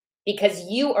because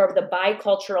you are the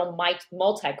bicultural,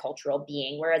 multicultural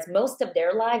being, whereas most of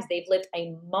their lives, they've lived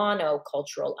a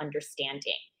monocultural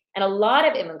understanding. And a lot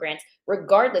of immigrants,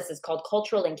 regardless, is called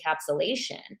cultural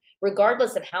encapsulation,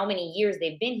 regardless of how many years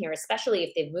they've been here, especially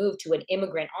if they've moved to an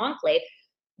immigrant enclave,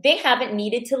 they haven't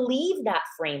needed to leave that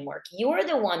framework. You're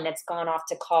the one that's gone off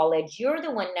to college. You're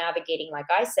the one navigating, like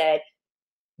I said,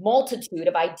 multitude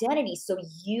of identities. So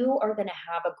you are going to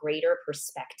have a greater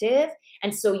perspective.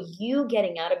 And so you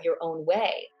getting out of your own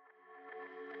way.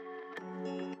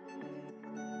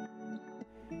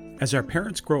 As our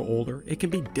parents grow older, it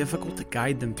can be difficult to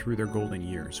guide them through their golden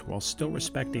years while still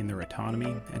respecting their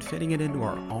autonomy and fitting it into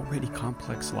our already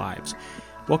complex lives.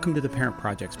 Welcome to the Parent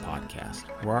Projects podcast,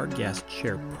 where our guests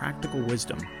share practical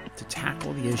wisdom to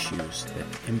tackle the issues that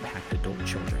impact adult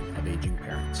children of aging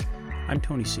parents. I'm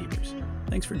Tony Sievers.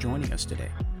 Thanks for joining us today.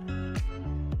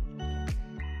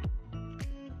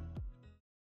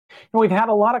 We've had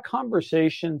a lot of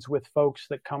conversations with folks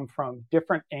that come from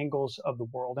different angles of the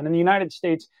world. And in the United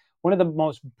States, one of the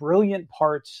most brilliant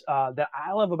parts that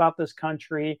I love about this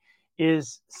country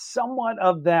is somewhat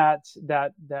of that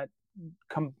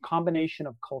combination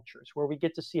of cultures, where we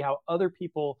get to see how other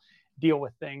people deal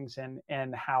with things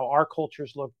and how our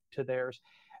cultures look to theirs.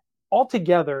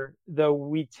 Altogether, though,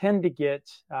 we tend to get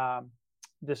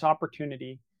this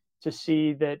opportunity to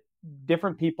see that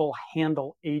different people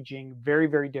handle aging very,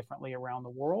 very differently around the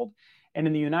world. And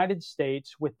in the United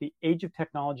States, with the age of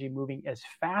technology moving as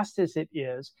fast as it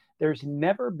is, there's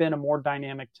never been a more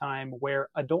dynamic time where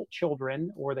adult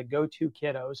children or the go-to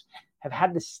kiddos have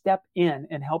had to step in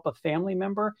and help a family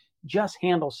member just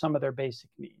handle some of their basic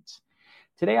needs.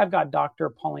 Today, I've got Dr.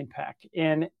 Pauline Peck,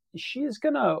 and she is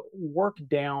going to work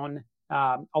down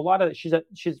a lot of. She's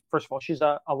first of all, she's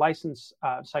a licensed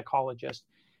psychologist,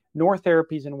 North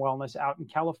Therapies and Wellness out in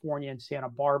California and Santa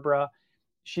Barbara.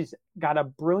 She's got a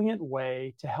brilliant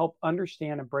way to help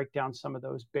understand and break down some of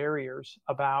those barriers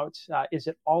about is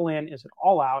it all in, is it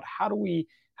all out? How do we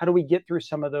get through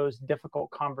some of those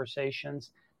difficult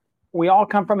conversations? We all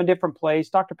come from a different place.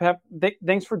 Dr. Peck,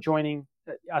 thanks for joining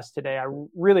us today. I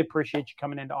really appreciate you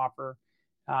coming in to offer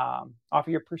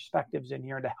your perspectives in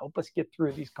here to help us get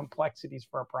through these complexities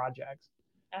for our projects.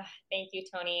 Thank you,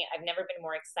 Tony. I've never been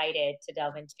more excited to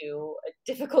delve into a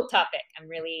difficult topic. I'm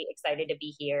really excited to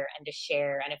be here and to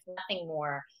share. And if nothing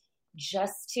more,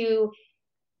 just to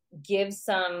give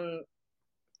some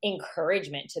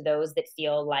encouragement to those that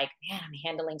feel like, man, I'm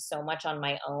handling so much on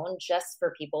my own, just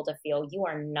for people to feel you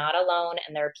are not alone.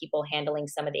 And there are people handling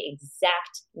some of the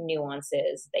exact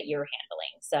nuances that you're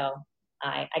handling. So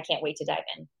I can't wait to dive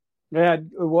in. Yeah,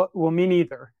 well, me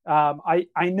neither. I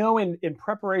know in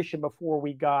preparation before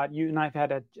we got, you and I've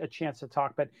had a chance to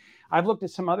talk, but I've looked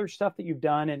at some other stuff that you've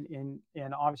done and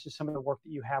obviously some of the work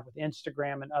that you have with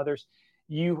Instagram and others.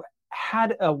 You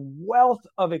had a wealth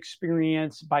of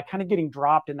experience by kind of getting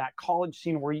dropped in that college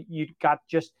scene where you got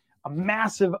just a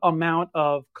massive amount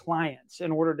of clients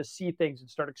in order to see things and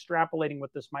start extrapolating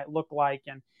what this might look like.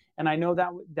 And I know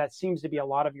that seems to be a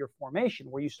lot of your formation,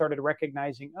 where you started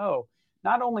recognizing, oh,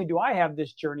 not only do I have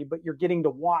this journey, but you're getting to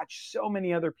watch so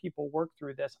many other people work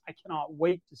through this. I cannot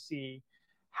wait to see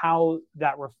how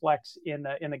that reflects in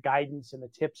the guidance and the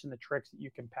tips and the tricks that you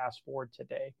can pass forward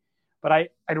today. But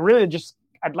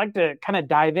I'd like to kind of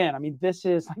dive in. I mean, this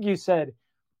is, like you said,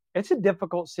 it's a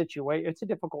difficult situation. It's a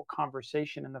difficult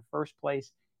conversation in the first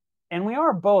place. And we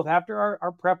are both, after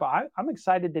our prep, I'm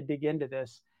excited to dig into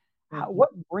this. What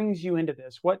brings you into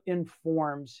this? What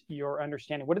informs your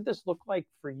understanding? What did this look like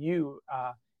for you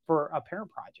for a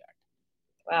parent project?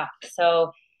 Wow.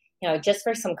 So, just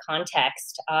for some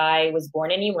context, I was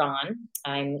born in Iran.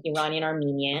 I'm Iranian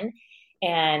Armenian,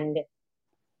 and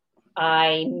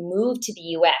I moved to the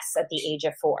US at the age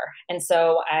of 4. And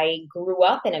so I grew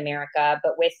up in America,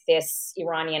 but with this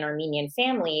Iranian Armenian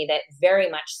family that very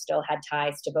much still had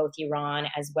ties to both Iran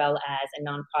as well as a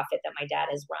nonprofit that my dad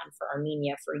has run for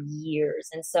Armenia for years.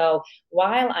 And so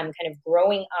while I'm kind of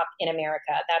growing up in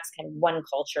America, that's kind of one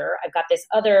culture. I've got this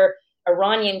other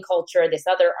Iranian culture, this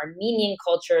other Armenian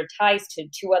culture, ties to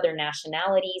 2 other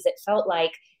nationalities. It felt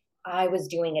like I was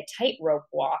doing a tightrope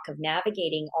walk of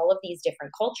navigating all of these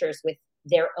different cultures with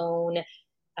their own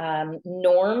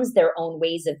norms, their own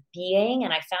ways of being.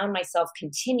 And I found myself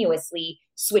continuously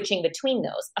switching between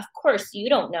those. Of course, you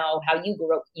don't know how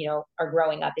are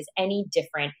growing up is any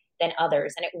different than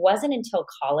others. And it wasn't until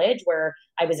college where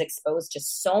I was exposed to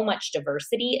so much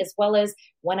diversity, as well as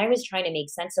when I was trying to make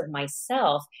sense of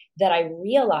myself, that I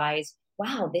realized,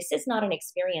 wow, this is not an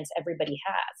experience everybody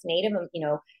has.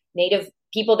 Native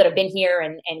people that have been here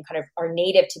and kind of are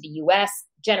native to the US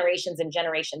generations and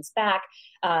generations back,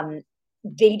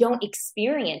 they don't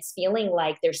experience feeling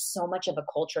like there's so much of a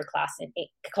culture clash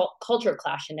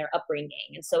in their upbringing.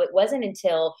 And so it wasn't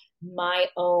until my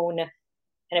own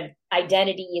kind of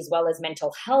identity as well as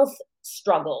mental health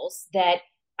struggles that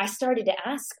I started to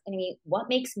ask, I mean, what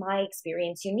makes my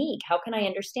experience unique? How can I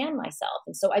understand myself?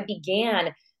 And so I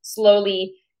began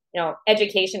slowly,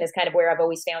 education is kind of where I've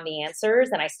always found the answers.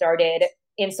 And I started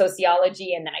in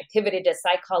sociology, and then I pivoted to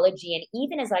psychology. And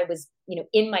even as I was,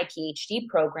 in my PhD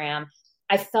program,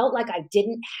 I felt like I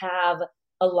didn't have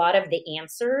a lot of the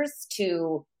answers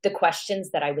to the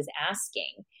questions that I was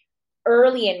asking.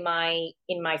 Early in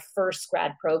my first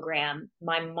grad program,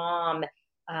 my mom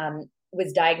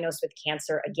was diagnosed with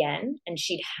cancer again, and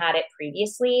she'd had it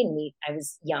previously. And I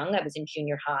was young; I was in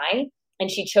junior high,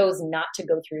 and she chose not to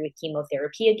go through with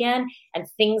chemotherapy again. And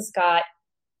things got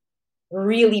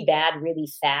really bad, really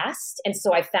fast. And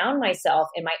so I found myself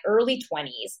in my early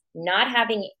 20s not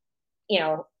having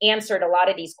answered a lot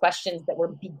of these questions that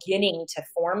were beginning to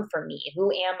form for me. Who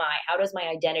am I? How does my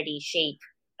identity shape?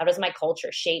 How does my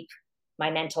culture shape my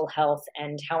mental health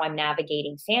and how I'm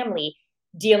navigating family?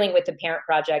 Dealing with the parent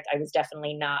project, I was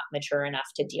definitely not mature enough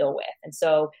to deal with. And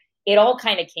so it all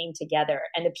kind of came together.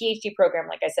 And the PhD program,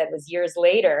 like I said, was years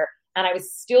later. And I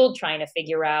was still trying to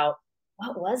figure out,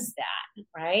 what was that,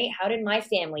 right? How did my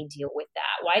family deal with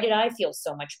that? Why did I feel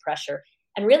so much pressure?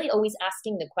 And really always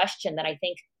asking the question that I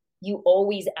think you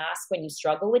always ask when you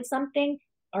struggle with something: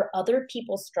 are other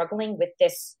people struggling with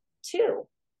this too?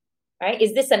 Right?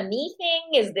 Is this a me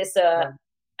thing? Is this a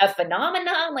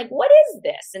phenomenon? Like, what is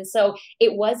this? And so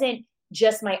it wasn't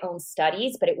just my own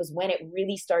studies, but it was when it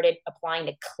really started applying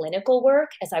to clinical work,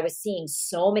 as I was seeing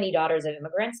so many daughters of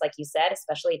immigrants, like you said,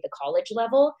 especially at the college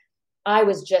level. I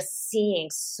was just seeing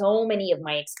so many of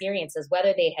my experiences,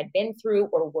 whether they had been through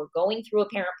or were going through a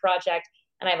parent project.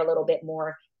 And I have a little bit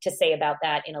more to say about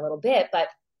that in a little bit, but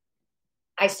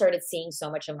I started seeing so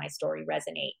much of my story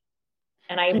resonate.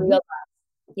 And I realized,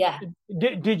 yeah.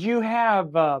 Did you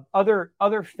have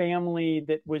other family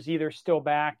that was either still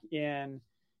back in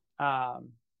the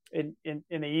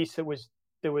East that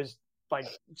was like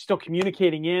still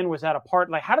communicating in? Was that a part?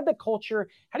 Like, how did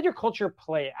your culture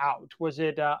play out? Was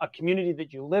it a community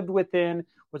that you lived within?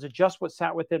 Was it just what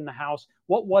sat within the house?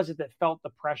 What was it that felt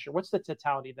the pressure? What's the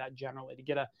totality of that generally, to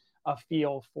get a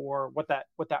feel for what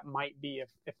that might be,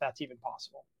 if that's even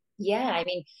possible? Yeah, I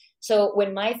mean, so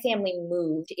when my family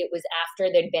moved, it was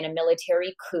after there'd been a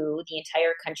military coup. The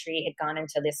entire country had gone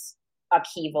into this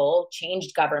upheaval,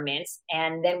 changed governments,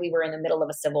 and then we were in the middle of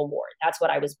a civil war. That's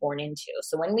what I was born into.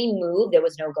 So when we moved, there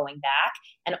was no going back,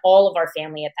 and all of our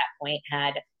family at that point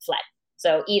had fled.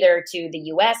 So either to the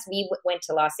US, we went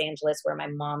to Los Angeles, where my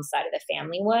mom's side of the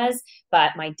family was,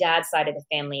 but my dad's side of the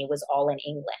family was all in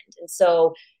England. And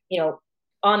so,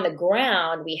 on the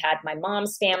ground, we had my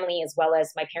mom's family, as well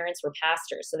as my parents were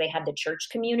pastors. So they had the church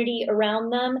community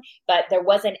around them, but there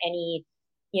wasn't anybody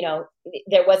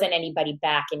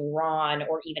back in Iran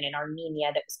or even in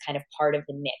Armenia that was kind of part of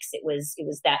the mix. It was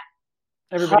that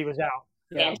everybody was out.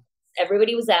 Yeah.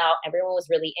 Everybody was out. Everyone was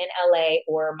really in LA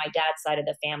or my dad's side of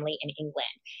the family in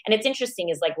England. And it's interesting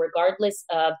is, like, regardless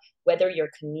of whether your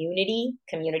community,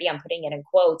 I'm putting it in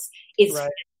quotes, is right,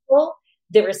 physical,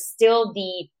 there is still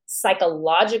the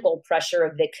psychological pressure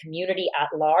of the community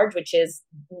at large, which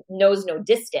knows no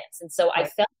distance. And so I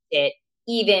felt it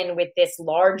even with this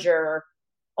larger,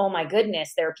 oh my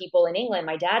goodness, there are people in England,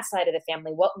 my dad's side of the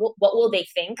family. What will they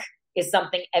think? Is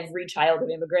something every child of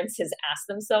immigrants has asked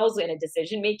themselves in a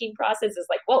decision-making process, is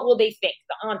like, what will they think?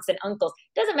 The aunts and uncles.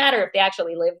 Doesn't matter if they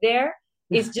actually live there.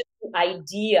 It's just the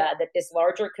idea that this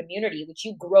larger community, which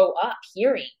you grow up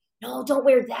hearing, no, don't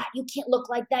wear that. You can't look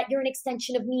like that. You're an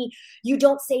extension of me. You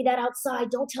don't say that outside.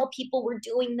 Don't tell people we're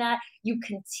doing that. You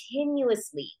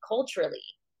continuously, culturally,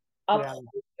 uphold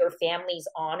your family's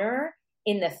honor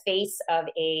in the face of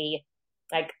a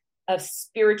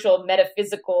spiritual,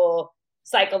 metaphysical,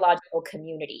 psychological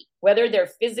community, whether they're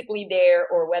physically there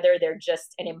or whether they're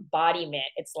just an embodiment.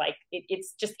 It's like,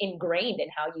 it's just ingrained in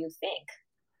how you think.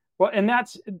 Well, and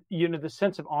that's, the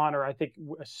sense of honor, I think,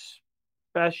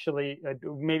 especially,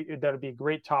 maybe that would be a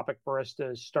great topic for us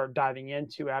to start diving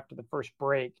into after the first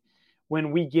break,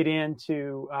 when we get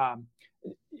into,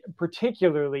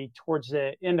 particularly towards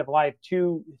the end of life,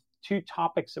 two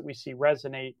topics that we see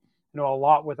resonate, a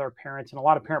lot with our parents, and a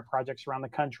lot of parent projects around the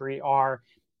country are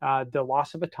the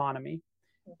loss of autonomy,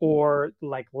 or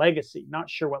like legacy. Not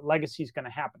sure what legacy is going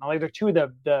to happen. Like, they're two of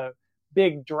the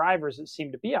big drivers that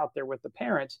seem to be out there with the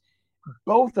parents,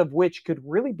 both of which could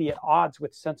really be at odds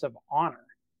with sense of honor.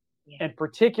 Yeah. And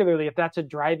particularly if that's a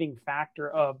driving factor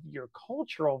of your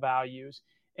cultural values,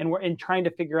 and we're in trying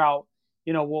to figure out,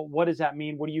 well, what does that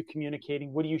mean? What are you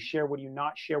communicating? What do you share? What do you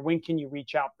not share? When can you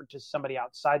reach out to somebody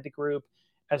outside the group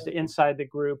as to inside the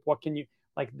group? What can you,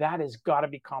 like, that has got to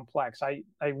be complex. I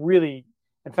really,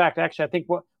 in fact, actually, I think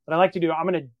what I like to do, I'm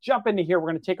going to jump into here. We're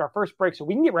going to take our first break so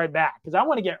we can get right back, because I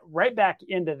want to get right back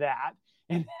into that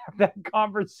and have that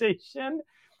conversation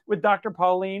with Dr.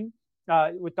 Pauline,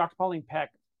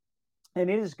 Peck. And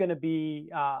it is going to be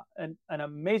an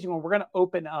amazing one. We're going to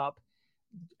open up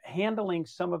handling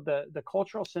some of the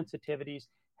cultural sensitivities,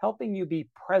 helping you be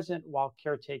present while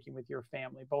caretaking with your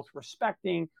family, both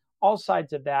respecting all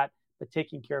sides of that, but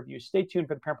taking care of you. Stay tuned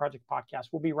for the Parent Project podcast.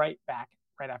 We'll be right back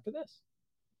right after this.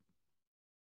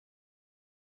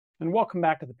 And welcome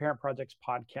back to the Parent Projects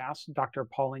podcast. Dr.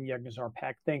 Pauline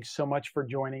Peck, thanks so much for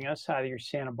joining us out of your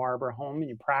Santa Barbara home and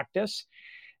your practice.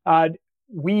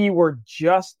 We were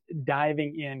just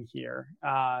diving in here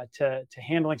to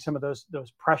handling some of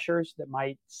those pressures that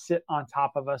might sit on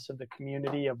top of us, of the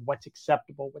community, of what's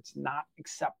acceptable, what's not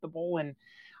acceptable. And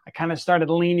I kind of started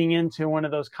leaning into one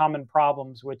of those common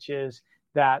problems, which is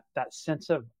that sense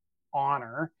of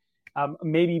honor,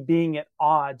 maybe being at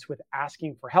odds with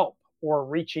asking for help or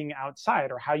reaching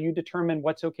outside, or how you determine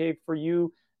what's okay for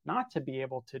you not to be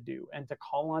able to do, and to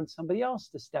call on somebody else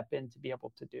to step in to be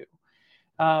able to do.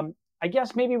 I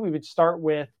guess maybe we would start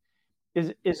with,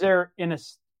 is there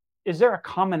a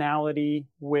commonality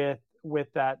with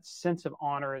that sense of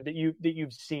honor that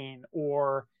you've seen,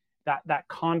 or that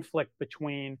conflict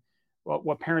between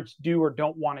what parents do or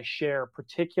don't want to share,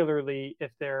 particularly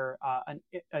if they're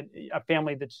a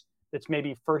family that's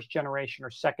maybe first generation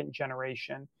or second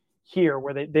generation here,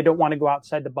 where they don't want to go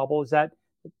outside the bubble? Is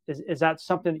that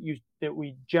something that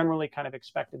we generally kind of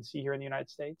expect and see here in the United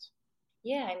States?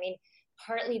 Yeah, I mean,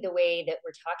 partly the way that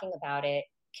we're talking about it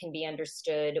can be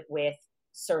understood with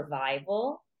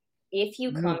survival. If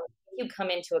you come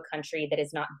into a country that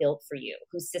is not built for you,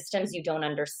 whose systems you don't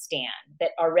understand,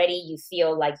 that already you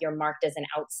feel like you're marked as an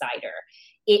outsider,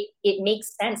 it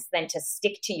makes sense then to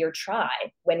stick to your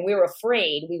tribe. When we're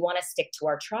afraid, we want to stick to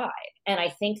our tribe. And I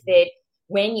think that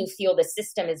when you feel the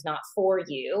system is not for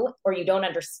you, or you don't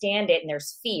understand it and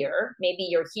there's fear, maybe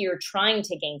you're here trying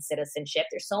to gain citizenship,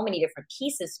 there's so many different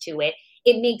pieces to it,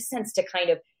 it makes sense to kind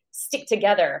of stick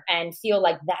together and feel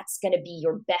like that's going to be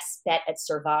your best bet at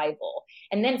survival.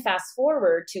 And then fast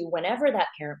forward to whenever that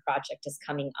parent project is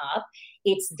coming up,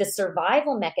 it's the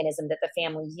survival mechanism that the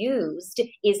family used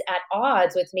is at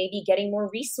odds with maybe getting more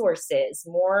resources,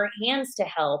 more hands to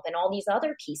help, and all these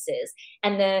other pieces.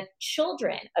 And the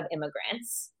children of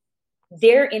immigrants,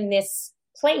 they're in this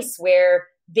place where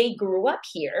they grew up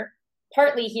here,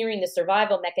 partly hearing the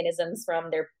survival mechanisms from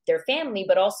their family,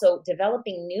 but also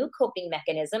developing new coping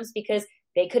mechanisms because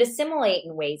they could assimilate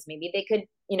in ways. Maybe they could,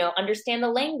 understand the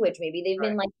language. Maybe they've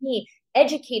been like me,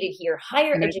 educated here,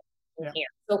 higher education here.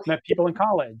 So met people in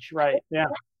college, right? Yeah.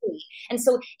 Exactly. And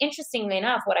so interestingly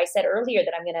enough, what I said earlier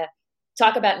that I'm going to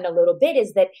talk about in a little bit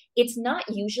is that it's not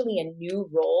usually a new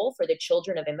role for the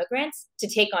children of immigrants to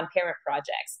take on parent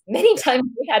projects. Many times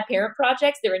they had parent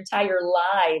projects their entire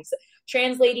lives,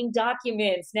 translating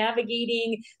documents,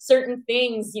 navigating certain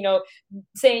things,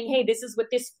 saying, hey, this is what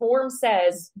this form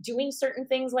says, doing certain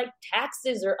things like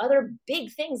taxes or other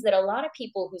big things that a lot of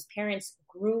people whose parents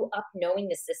grew up knowing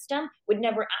the system would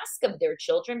never ask of their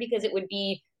children because it would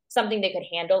be something they could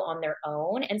handle on their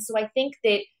own. And so I think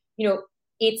that,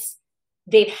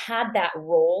 they've had that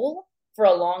role for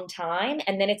a long time.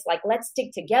 And then it's like, let's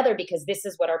stick together because this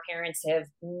is what our parents have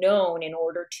known in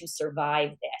order to survive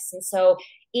this. And so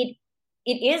it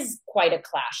is quite a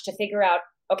clash to figure out,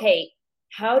 okay,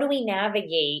 how do we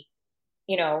navigate,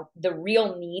 the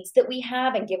real needs that we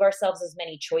have and give ourselves as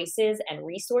many choices and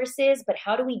resources, but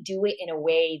how do we do it in a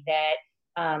way that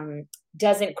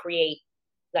doesn't create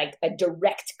like a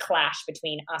direct clash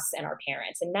between us and our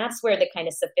parents? And that's where the kind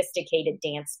of sophisticated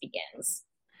dance begins.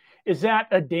 Is that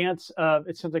a dance of,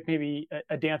 it sounds like maybe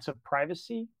a dance of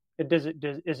privacy? Or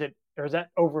is that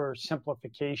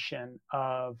oversimplification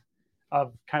of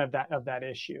kind of that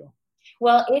issue?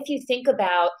 Well, if you think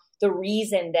about the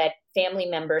reason that family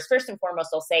members, first and foremost,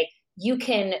 they'll say, you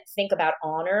can think about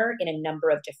honor in a number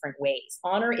of different ways.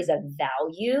 Honor is a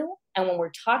value. And when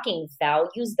we're talking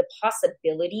values, the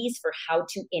possibilities for how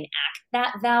to enact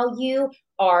that value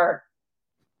are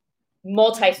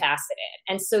multifaceted.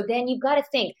 And so then you've got to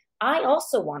think, I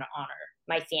also want to honor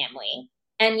my family.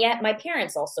 And yet my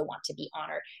parents also want to be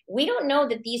honored. We don't know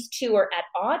that these two are at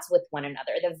odds with one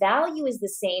another. The value is the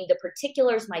same. The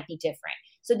particulars might be different.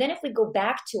 So then if we go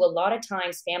back to a lot of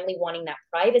times family wanting that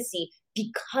privacy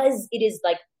because it is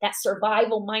like that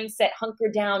survival mindset, hunker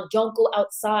down, don't go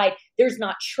outside, there's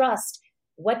not trust.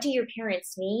 What do your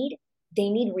parents need? they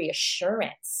need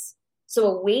reassurance. So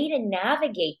a way to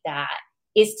navigate that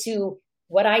is to,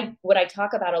 what I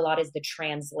talk about a lot is the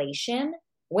translation.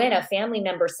 When a family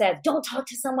member says, don't talk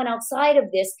to someone outside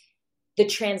of this, the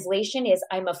translation is,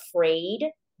 I'm afraid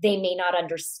they may not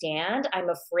understand. I'm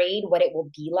afraid what it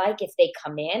will be like if they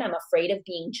come in. I'm afraid of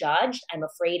being judged. I'm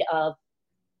afraid of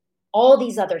all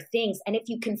these other things. And if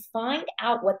you can find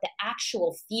out what the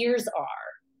actual fears are,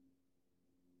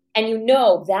 and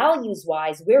values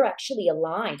wise, we're actually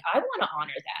aligned. I want to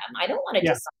honor them. I don't want to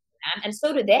dishonor them. And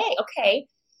so do they. Okay.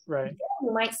 Right. Then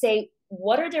you might say,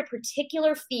 what are their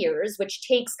particular fears, which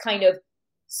takes kind of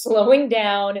slowing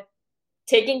down,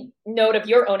 taking note of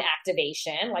your own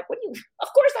activation. Like, of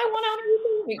course I want to honor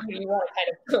you. You want to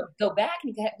kind of go back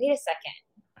and you go, wait a second.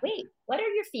 Wait, what are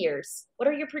your fears? What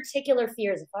are your particular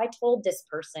fears? If I told this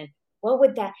person, what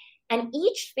would that? And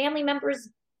each family member's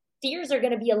fears are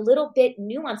going to be a little bit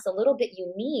nuanced, a little bit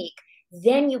unique.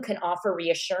 Then you can offer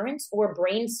reassurance or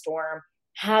brainstorm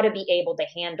how to be able to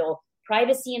handle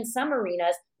privacy in some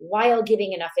arenas while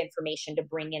giving enough information to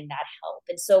bring in that help.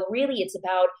 And so really it's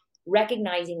about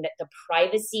recognizing that the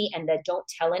privacy and the don't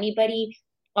tell anybody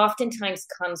oftentimes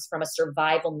comes from a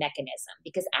survival mechanism,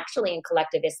 because actually in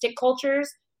collectivistic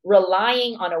cultures,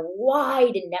 relying on a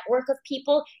wide network of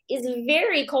people is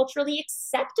very culturally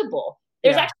acceptable.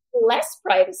 There's actually less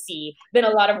privacy than a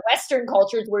lot of Western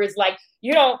cultures where it's like,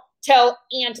 you don't tell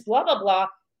aunt blah, blah, blah.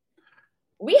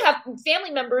 We have family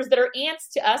members that are aunts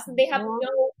to us and they're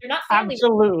not family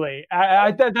Absolutely.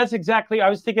 That's exactly,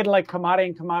 I was thinking like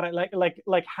kamare,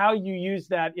 like how you use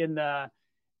that in the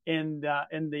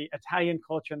Italian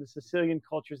culture and the Sicilian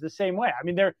culture is the same way. I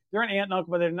mean, they're an aunt and uncle,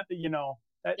 but they're not,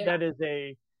 that is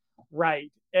a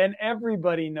right. And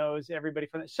everybody knows everybody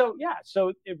from that.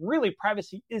 So it really,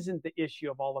 privacy isn't the issue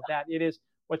of all of that. It is,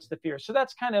 what's the fear? So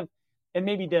that's kind of, and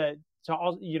maybe to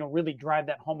all, really drive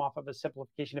that home off of a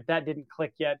simplification. If that didn't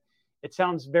click yet, it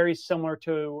sounds very similar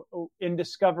to in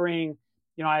discovering,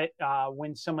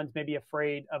 when someone's maybe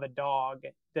afraid of a dog,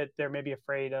 that they're maybe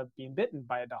afraid of being bitten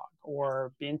by a dog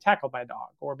or being tackled by a dog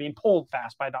or being pulled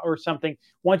fast by a dog or something.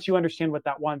 Once you understand what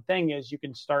that one thing is, you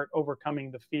can start overcoming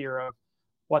the fear of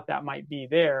what that might be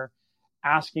there,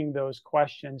 asking those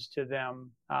questions to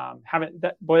them.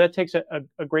 That takes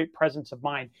a great presence of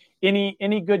mind.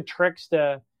 Any good tricks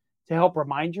to help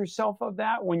remind yourself of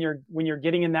that when you're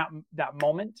getting in that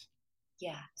moment?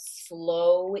 Yeah.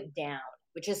 Slow down,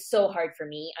 which is so hard for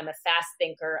me. I'm a fast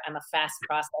thinker. I'm a fast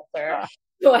processor.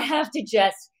 So I have to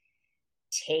just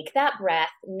take that breath.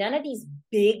 None of these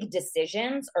big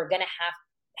decisions are going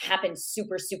to happen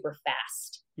super, super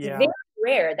fast. Yeah. It's very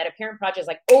rare that a parent project is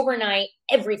like overnight,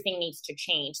 everything needs to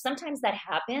change. Sometimes that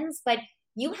happens, but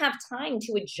you have time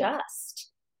to adjust.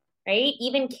 Right?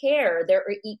 Even care,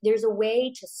 there's a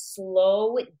way to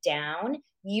slow it down.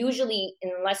 Usually,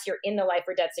 unless you're in the life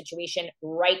or death situation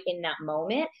right in that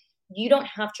moment, you don't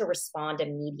have to respond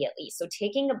immediately. So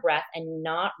taking a breath and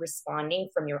not responding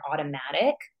from your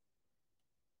automatic,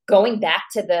 going back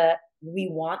to we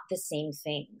want the same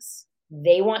things.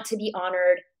 They want to be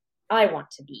honored. I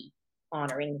want to be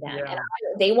honoring them. Yeah. And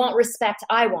they want respect.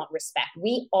 I want respect.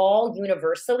 We all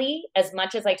universally, as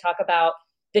much as I talk about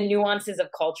the nuances of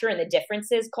culture and the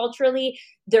differences culturally,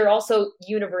 there are also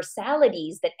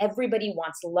universalities that everybody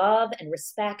wants love and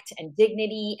respect and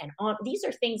dignity. And these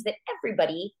are things that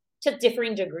everybody, to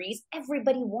differing degrees,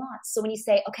 everybody wants. So when you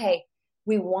say, okay,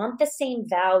 we want the same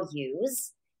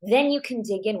values, then you can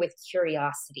dig in with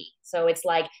curiosity. So it's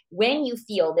like when you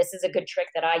feel, this is a good trick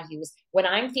that I use, when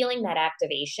I'm feeling that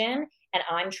activation and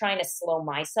I'm trying to slow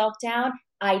myself down,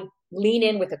 I lean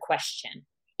in with a question.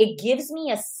 It gives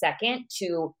me a second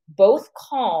to both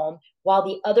calm while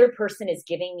the other person is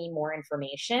giving me more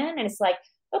information. And it's like,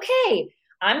 okay,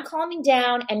 I'm calming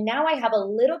down. And now I have a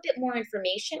little bit more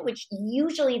information, which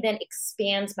usually then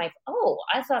expands I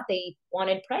thought they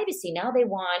wanted privacy. Now they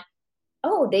want,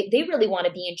 they really want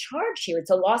to be in charge here.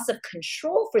 It's a loss of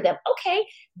control for them. Okay,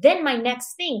 then my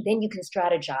next thing, then you can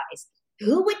strategize.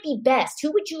 Who would be best?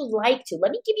 Who would you like to?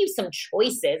 Let me give you some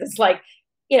choices. It's like,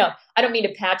 I don't mean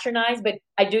to patronize, but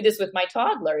I do this with my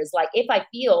toddler. It's like, if I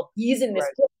feel he's in this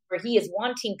place where he is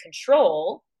wanting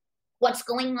control, what's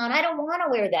going on? I don't want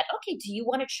to wear that. Okay, do you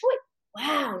want a choice?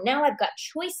 Wow, now I've got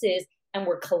choices and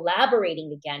we're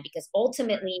collaborating again because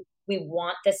ultimately we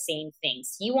want the same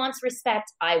things. He wants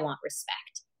respect. I want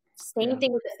respect. Same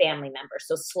thing with a family member.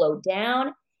 So slow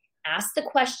down, ask the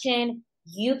question,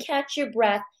 you catch your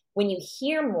breath. When you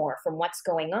hear more from what's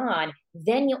going on,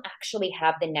 then you'll actually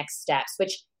have the next steps,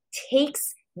 which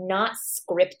takes not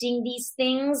scripting these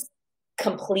things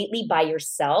completely by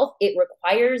yourself. It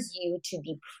requires you to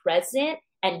be present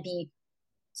and be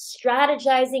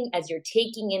strategizing as you're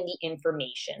taking in the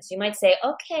information. So you might say,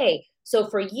 okay, so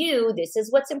for you, this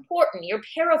is what's important. You're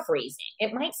paraphrasing.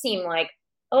 It might seem like,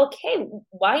 okay,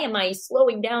 why am I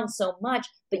slowing down so much?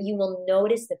 But you will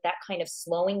notice that that kind of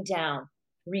slowing down,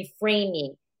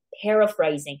 reframing,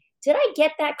 paraphrasing. Did I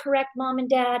get that correct, mom and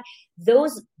dad?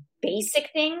 Those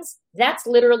basic things, that's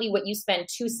literally what you spend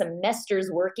 2 semesters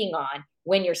working on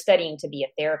when you're studying to be a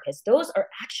therapist. Those are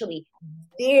actually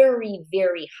very,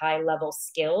 very high level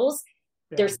skills.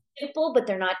 Yeah. They're simple, but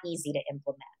they're not easy to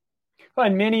implement. Well,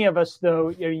 and many of us, though,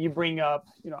 you bring up,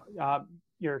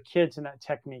 your kids and that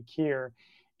technique here.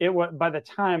 It was, by the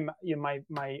time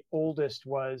my oldest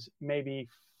was maybe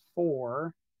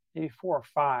 4 or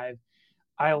 5,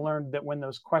 I learned that when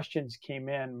those questions came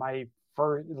in, my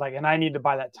first, and I need to,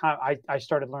 by that time, I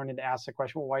started learning to ask the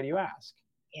question, well, why do you ask?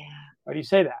 Yeah. Why do you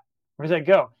say that? Where does that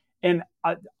go? And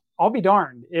I'll be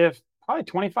darned if probably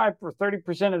 25 or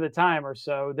 30% of the time or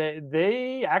so,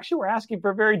 they actually were asking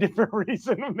for a very different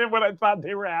reason than what I thought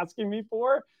they were asking me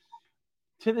for.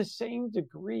 To the same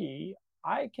degree,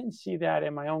 I can see that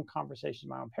in my own conversations,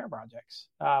 my own parent projects,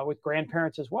 with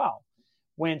grandparents as well.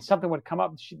 When something would come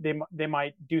up, they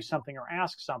might do something or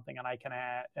ask something, and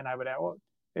I would ask,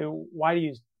 well, why do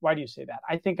you say that?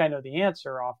 I think I know the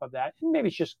answer off of that, and maybe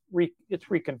it's just it's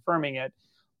reconfirming it.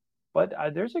 But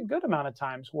there's a good amount of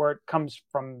times where it comes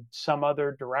from some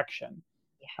other direction,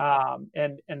 yeah.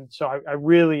 And so I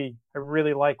really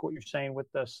like what you're saying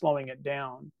with the slowing it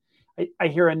down. I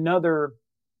hear another,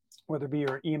 whether it be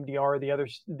your EMDR or the other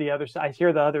side, I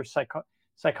hear the other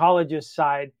psychologist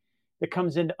side that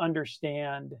comes in to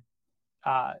understand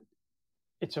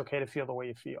it's okay to feel the way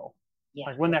you feel. Yeah.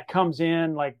 Like when that comes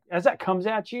in, like as that comes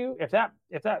at you, if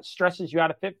that stresses you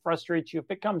out, if it frustrates you, if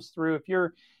it comes through,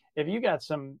 if you got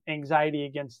some anxiety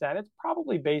against that, it's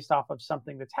probably based off of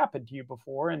something that's happened to you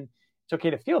before, and it's okay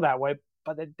to feel that way,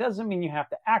 but it doesn't mean you have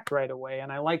to act right away.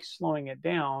 And I like slowing it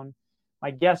down.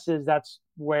 My guess is that's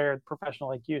where a professional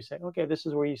like you say, okay, this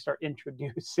is where you start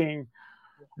introducing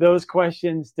those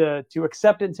questions to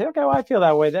accept it and say, okay, well, I feel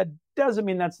that way. That doesn't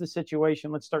mean that's the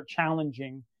situation. Let's start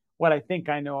challenging what I think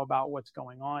I know about what's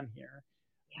going on here.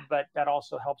 Yeah. But that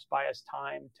also helps buy us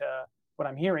time to, what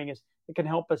I'm hearing is it can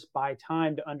help us buy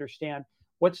time to understand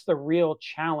what's the real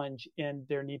challenge in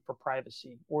their need for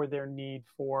privacy or their need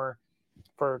for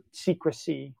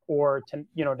secrecy, or to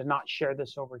not share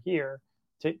this over here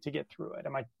to get through it.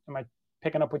 Am I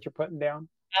picking up what you're putting down?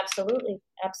 Absolutely.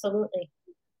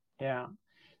 Yeah.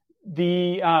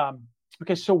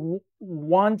 Okay. So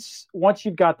once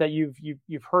you've got that,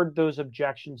 you've heard those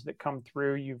objections that come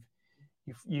through.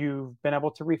 You've been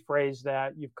able to rephrase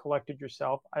that. You've collected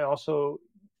yourself. I also,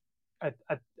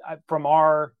 from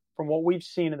what we've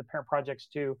seen in the parent projects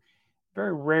too,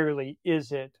 very rarely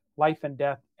is it life and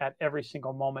death at every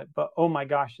single moment. But oh my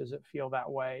gosh, does it feel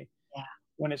that way? Yeah.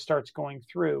 When it starts going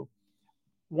through.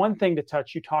 One thing to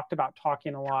touch, you talked about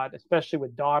talking a lot, especially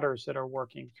with daughters that are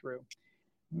working through.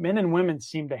 Men and women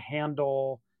seem to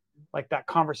handle like that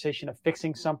conversation of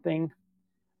fixing something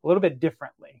a little bit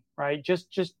differently, right?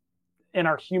 Just in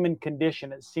our human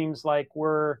condition, it seems like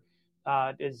we're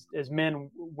as men,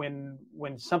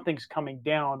 when something's coming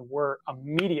down, we're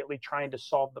immediately trying to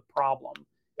solve the problem.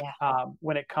 Yeah.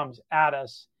 When it comes at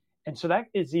us, and so that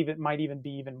might even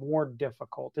be even more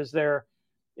difficult. Is there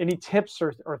any tips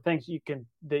or things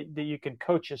that you can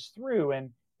coach us through, and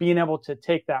being able to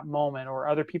take that moment, or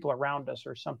other people around us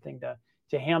or something,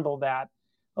 to handle that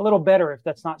a little better, if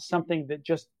that's not something that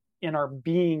just in our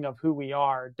being of who we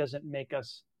are doesn't make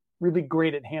us really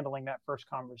great at handling that first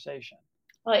conversation?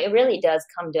 Well, it really does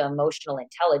come to emotional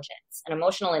intelligence, and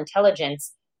emotional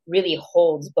intelligence really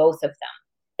holds both of them.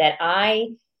 That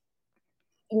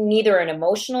neither an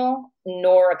emotional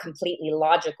nor a completely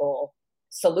logical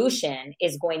solution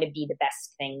is going to be the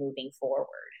best thing moving forward.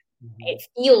 Mm-hmm. It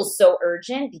feels so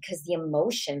urgent because the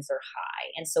emotions are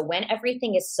high. And so when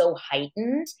everything is so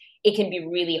heightened, it can be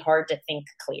really hard to think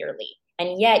clearly.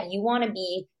 And yet you want to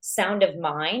be sound of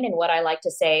mind, and what I like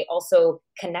to say, also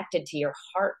connected to your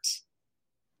heart.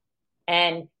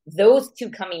 And those two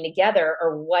coming together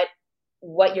are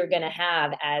what you're going to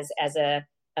have as a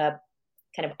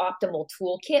kind of optimal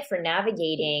toolkit for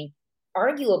navigating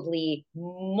arguably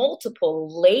multiple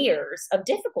layers of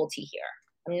difficulty here.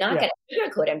 I'm not going to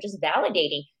sugarcoat it. I'm just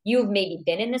validating. You've maybe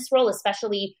been in this role,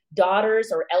 especially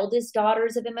daughters or eldest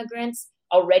daughters of immigrants.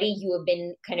 Already you have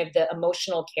been kind of the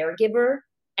emotional caregiver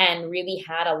and really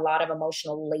had a lot of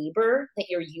emotional labor that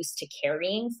you're used to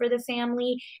carrying for the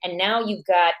family. And now you've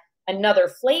got another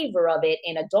flavor of it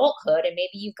in adulthood, and maybe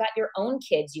you've got your own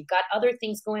kids, you've got other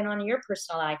things going on in your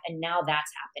personal life, and now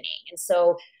that's happening. And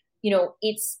so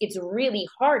it's really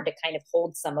hard to kind of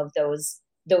hold some of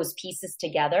those pieces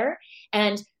together.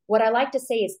 And what I like to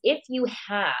say is, if you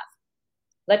have,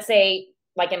 let's say,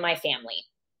 like in my family,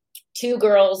 2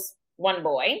 girls, 1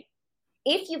 boy,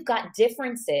 if you've got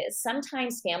differences,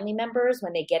 sometimes family members,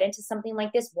 when they get into something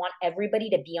like this, want everybody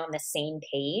to be on the same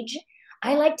page.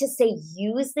 I like to say,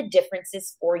 use the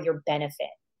differences for your benefit.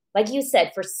 Like you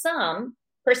said, for some,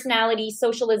 personality,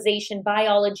 socialization,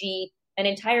 biology, an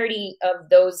entirety of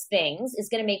those things is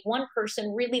going to make one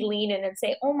person really lean in and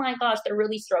say, oh my gosh, they're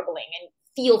really struggling, and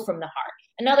feel from the heart.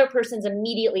 Another person's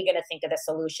immediately going to think of the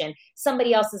solution.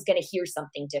 Somebody else is going to hear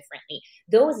something differently.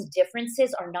 Those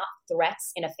differences are not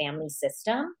threats in a family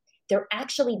system. They're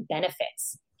actually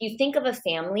benefits. If you think of a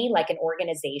family like an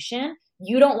organization,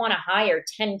 you don't want to hire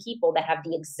 10 people that have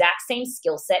the exact same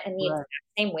skill set and the exact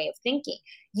same way of thinking.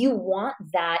 You want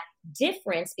that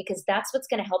difference, because that's what's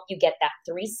going to help you get that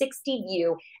 360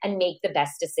 view and make the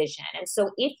best decision. And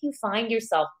so if you find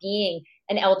yourself being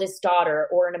an eldest daughter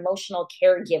or an emotional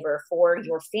caregiver for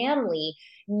your family,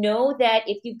 know that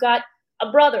if you've got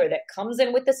a brother that comes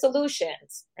in with the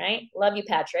solutions, right? Love you,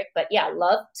 Patrick, but yeah,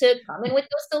 love to come in with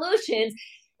those solutions.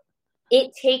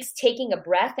 It takes taking a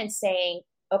breath and saying,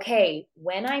 okay,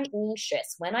 when I'm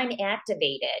anxious, when I'm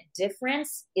activated,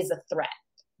 difference is a threat.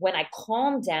 When I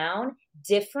calm down,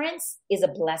 difference is a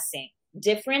blessing.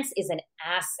 Difference is an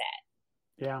asset.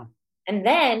 Yeah. And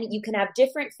then you can have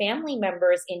different family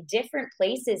members in different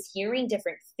places hearing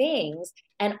different things,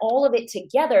 and all of it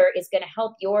together is going to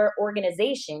help your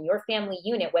organization, your family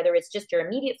unit, whether it's just your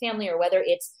immediate family or whether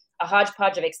it's a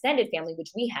hodgepodge of extended family,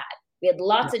 which we had. We had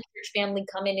lots of church family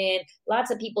coming in,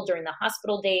 lots of people during the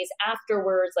hospital days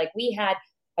afterwards. Like, we had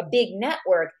a big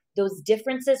network. Those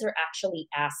differences are actually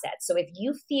assets. So if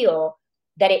you feel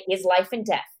that it is life and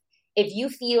death, if you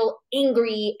feel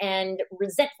angry and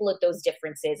resentful at those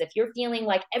differences, if you're feeling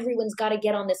like everyone's got to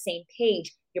get on the same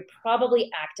page, you're probably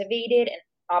activated and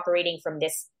operating from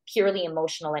this purely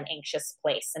emotional and anxious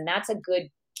place. And that's a good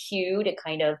cue to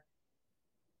kind of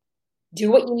do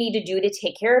what you need to do to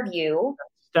take care of you.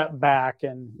 Step back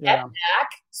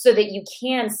so that you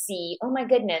can see, oh my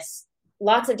goodness,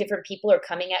 lots of different people are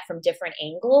coming at from different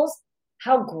angles.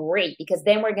 How great, because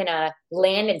then we're going to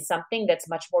land in something that's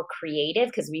much more creative,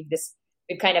 because we've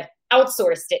kind of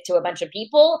outsourced it to a bunch of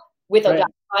people with a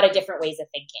lot of different ways of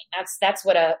thinking. That's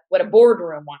what a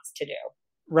boardroom wants to do.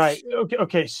 Right.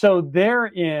 Okay. So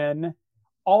therein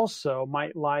also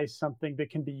might lie something that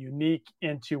can be unique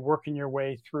into working your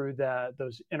way through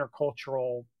those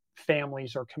intercultural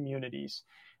families or communities,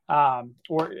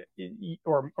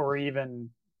 or even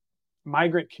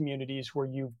migrant communities, where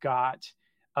you've got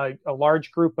a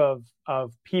large group of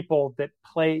people that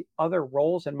play other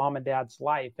roles in mom and dad's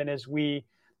life. And as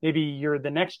maybe you're the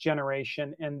next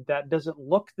generation, and that doesn't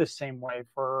look the same way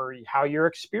for how your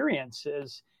experience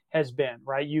has been,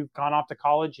 right? You've gone off to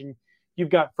college and you've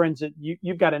got friends that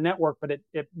you've got a network, but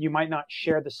you might not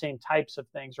share the same types of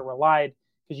things, or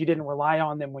because you didn't rely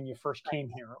on them when you first came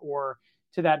here, or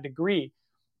to that degree.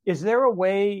 Is there a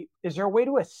way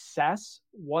to assess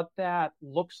what that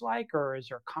looks like, or is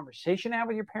there a conversation to have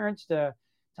with your parents to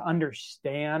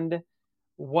understand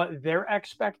what their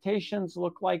expectations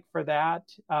look like for that?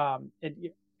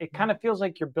 It kind of feels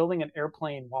like you're building an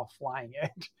airplane while flying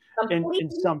it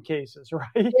in some cases, right?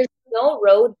 There's no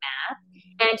roadmap,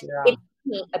 and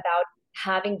it's about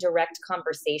having direct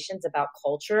conversations about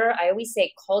culture. I always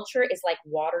say culture is like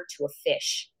water to a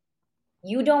fish.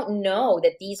 You don't know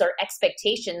that these are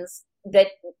expectations that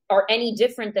are any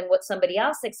different than what somebody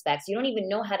else expects. You don't even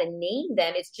know how to name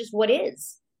them. It's just what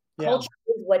is. Yeah. Culture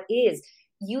is what is.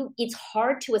 It's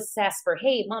hard to assess for,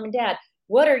 hey, mom and dad,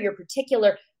 what are your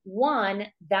particular one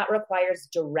that requires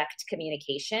direct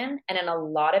communication. And in a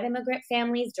lot of immigrant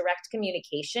families, direct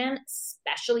communication,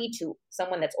 especially to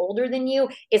someone that's older than you,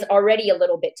 is already a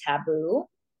little bit taboo.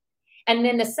 And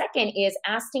then the second is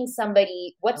asking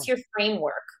somebody, what's your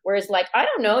framework? Whereas like, I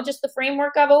don't know, just the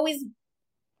framework I've always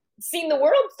seen the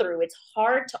world through. It's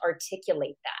hard to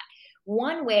articulate that.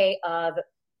 One way of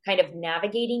kind of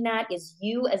navigating that is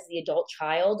you as the adult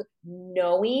child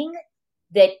knowing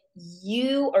that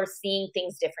you are seeing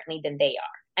things differently than they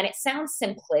are. And it sounds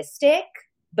simplistic,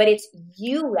 but it's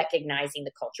you recognizing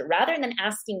the culture. Rather than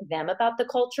asking them about the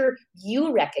culture,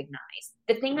 you recognize.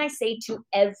 The thing I say to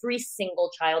every single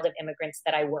child of immigrants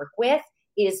that I work with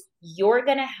is you're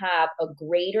going to have a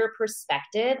greater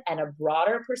perspective and a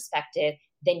broader perspective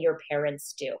than your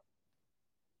parents do.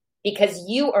 Because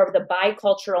you are the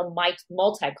bicultural,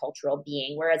 multicultural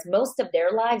being, whereas most of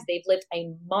their lives, they've lived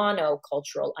a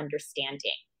monocultural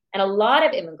understanding. And a lot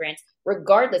of immigrants,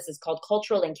 regardless, it's called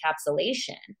cultural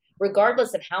encapsulation,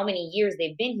 regardless of how many years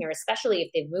they've been here, especially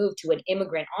if they've moved to an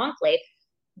immigrant enclave,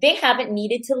 they haven't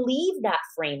needed to leave that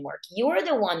framework. You're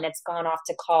the one that's gone off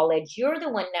to college. You're the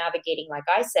one navigating, like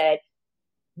I said,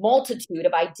 multitude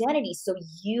of identities. So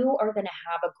you are going to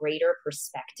have a greater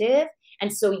perspective.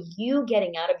 And so you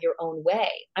getting out of your own way.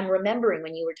 I'm remembering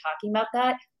when you were talking about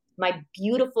that, my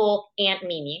beautiful Aunt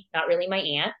Mimi, not really my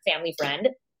aunt, family friend,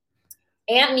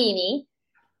 Aunt Mimi.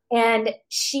 And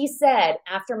she said,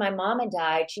 after my mama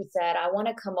died, she said, I want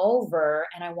to come over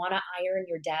and I want to iron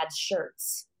your dad's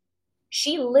shirts.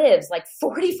 She lives like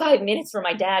 45 minutes from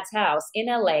my dad's house in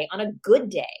LA on a good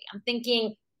day. I'm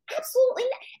thinking, absolutely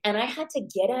not. And I had to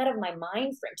get out of my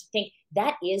mind frame to think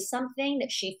that is something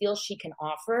that she feels she can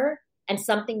offer and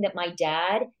something that my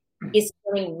dad is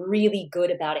feeling really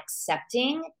good about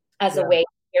accepting as a way of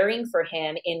caring for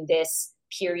him in this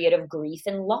period of grief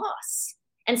and loss.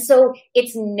 And so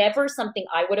it's never something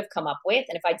I would have come up with.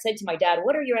 And if I'd said to my dad,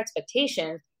 what are your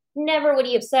expectations? Never would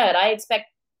he have said, I expect,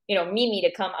 Mimi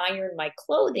to come iron my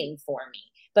clothing for me.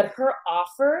 But her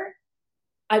offer,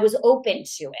 I was open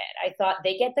to it. I thought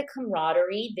they get the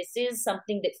camaraderie. This is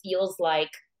something that feels like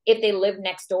if they lived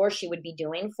next door, she would be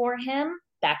doing for him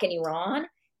back in Iran.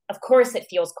 Of course, it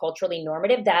feels culturally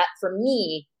normative. That for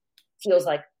me feels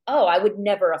like, oh, I would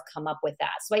never have come up with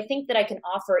that. So I think that I can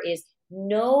offer is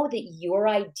know that your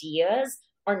ideas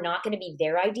are not going to be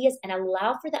their ideas and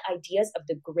allow for the ideas of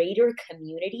the greater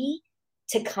community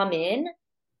to come in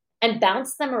and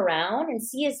bounce them around and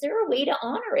see, is there a way to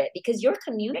honor it? Because your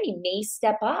community may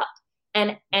step up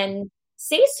and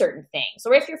say certain things.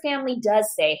 Or if your family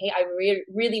does say, hey, I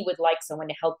really would like someone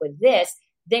to help with this,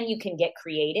 then you can get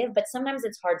creative. But sometimes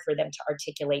it's hard for them to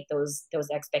articulate those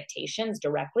expectations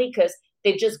directly because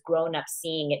they've just grown up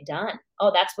seeing it done.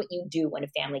 Oh, that's what you do when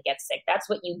a family gets sick. That's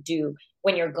what you do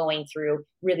when you're going through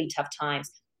really tough times.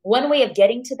 One way of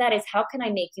getting to that is, how can I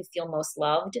make you feel most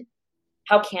loved?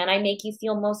 How can I make you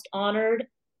feel most honored?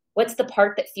 What's the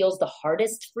part that feels the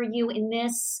hardest for you in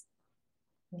this?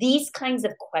 These kinds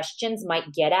of questions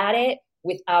might get at it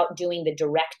without doing the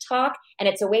direct talk. And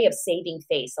it's a way of saving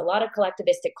face. A lot of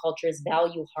collectivistic cultures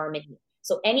value harmony.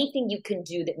 So anything you can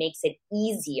do that makes it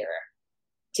easier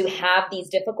to have these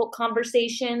difficult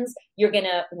conversations, you're going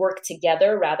to work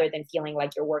together rather than feeling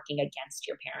like you're working against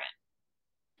your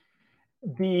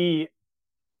parent.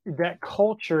 That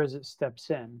culture as it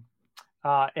steps in,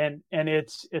 and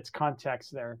its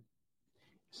context there,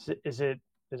 is it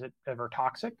ever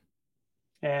toxic?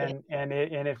 And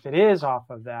if it is off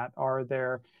of that, are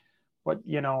there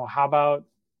how about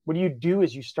what do you do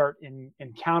as you start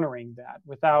encountering that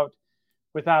without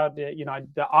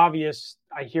the obvious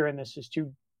I hear in this is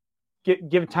to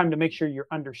give time to make sure you're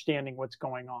understanding what's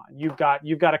going on. You've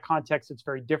got a context that's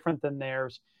very different than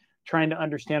theirs, trying to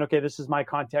understand, okay, this is my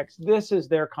context, this is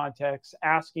their context,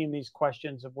 asking these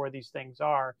questions of where these things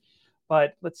are.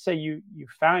 But let's say you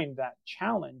find that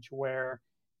challenge where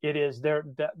it is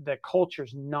the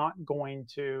culture's not going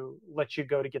to let you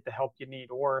go to get the help you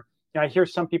need. Or I hear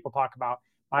some people talk about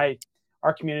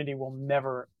our community will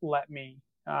never let me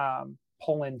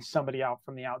pull in somebody out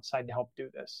from the outside to help do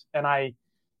this. And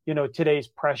today's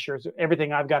pressures,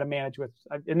 everything I've got to manage with,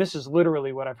 and this is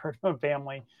literally what I've heard from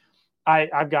family.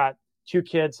 I've got 2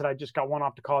 kids that I just got one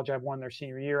off to college. I have one their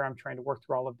senior year. I'm trying to work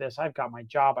through all of this. I've got my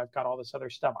job. I've got all this other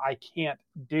stuff. I can't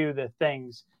do the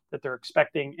things that they're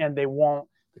expecting, and they won't.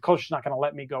 The culture's not going to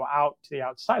let me go out to the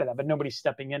outside of that, but nobody's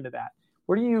stepping into that.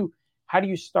 How do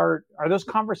you start? Are those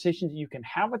conversations that you can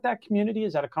have with that community?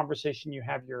 Is that a conversation you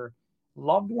have your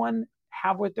loved one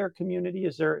have with their community?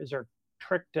 Is there a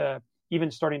trick to even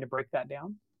starting to break that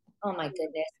down? Oh my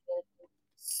goodness.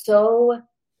 So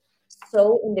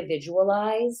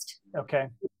individualized. Okay.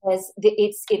 Because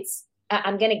it's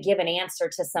I'm going to give an answer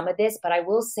to some of this, but I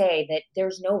will say that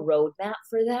there's no roadmap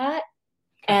for that.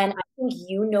 And I think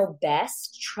you know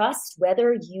best. Trust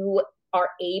whether you are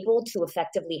able to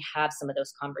effectively have some of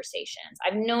those conversations.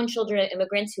 I've known children of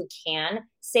immigrants who can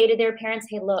say to their parents,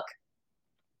 hey, look,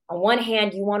 on one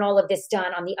hand, you want all of this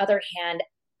done. On the other hand,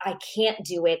 I can't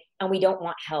do it and we don't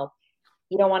want help.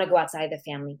 You don't want to go outside the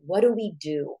family. What do we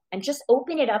do? And just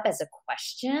open it up as a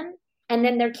question. And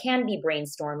then there can be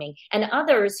brainstorming. And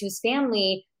others whose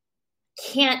family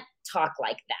can't talk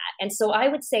like that. And so I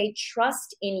would say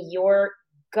trust in your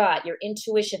gut, your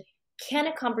intuition. Can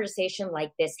a conversation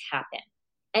like this happen?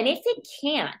 And if it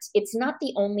can't, it's not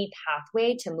the only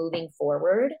pathway to moving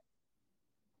forward.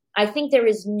 I think there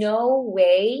is no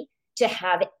way to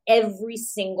have every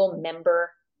single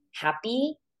member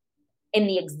happy in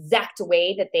the exact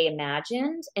way that they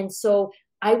imagined. And so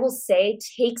I will say,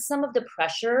 take some of the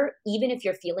pressure, even if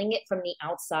you're feeling it from the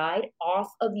outside, off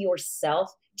of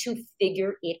yourself to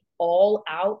figure it all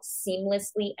out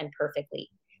seamlessly and perfectly.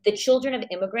 The children of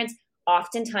immigrants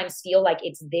oftentimes feel like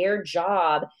it's their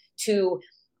job to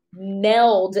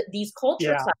meld these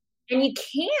culture Yeah. classes, and you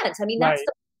can't. I mean, that's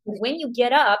Right. when you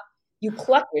get up, you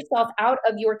pluck yourself out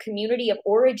of your community of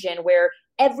origin where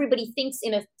everybody thinks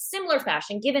in a similar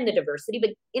fashion, given the diversity,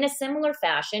 but in a similar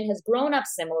fashion, has grown up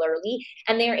similarly,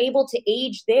 and they're able to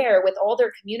age there with all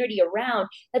their community around.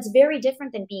 That's very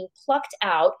different than being plucked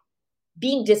out,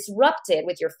 being disrupted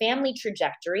with your family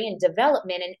trajectory and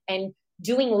development, and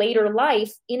doing later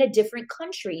life in a different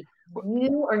country.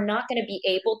 You are not going to be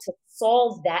able to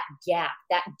solve that gap.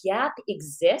 That gap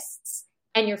exists,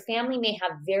 and your family may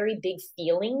have very big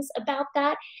feelings about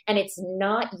that. And it's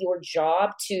not your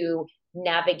job to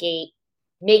navigate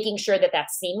making sure that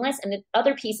that's seamless. And the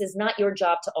other piece is not your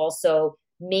job to also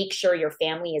make sure your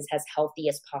family is as healthy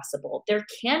as possible. There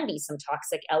can be some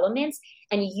toxic elements,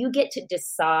 and you get to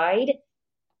decide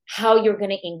how you're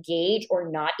going to engage or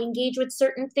not engage with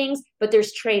certain things, but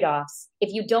there's trade-offs.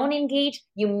 If you don't engage,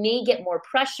 you may get more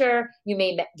pressure, you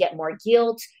may get more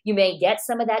guilt, you may get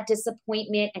some of that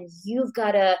disappointment, and you've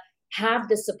got to have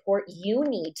the support you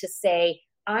need to say,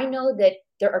 I know that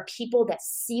there are people that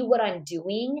see what I'm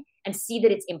doing and see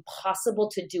that it's impossible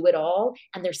to do it all,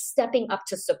 and they're stepping up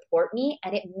to support me,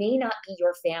 and it may not be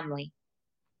your family.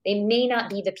 They may not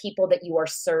be the people that you are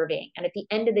serving. And at the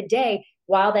end of the day,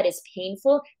 while that is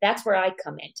painful, that's where I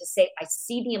come in to say, I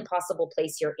see the impossible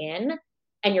place you're in,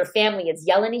 and your family is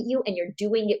yelling at you, and you're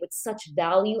doing it with such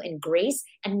value and grace,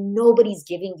 and nobody's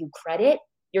giving you credit.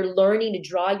 You're learning to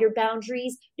draw your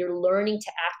boundaries. You're learning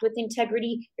to act with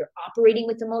integrity. You're operating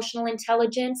with emotional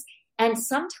intelligence. And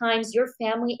sometimes your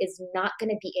family is not going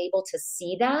to be able to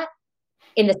see that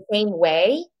in the same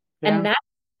way. Yeah. And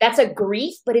that's a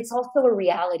grief, but it's also a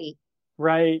reality.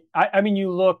 Right. I mean,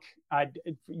 you look,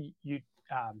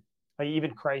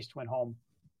 even Christ went home.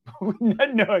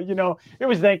 No, it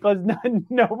was thankless.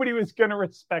 Nobody was going to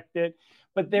respect it.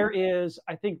 But there is,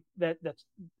 I think that's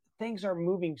things are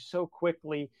moving so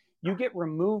quickly. You get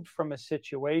removed from a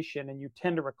situation and you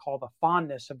tend to recall the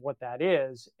fondness of what that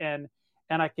is. And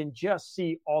I can just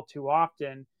see all too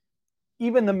often,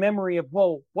 even the memory of,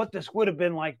 whoa, what this would have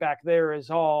been like back there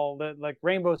is all like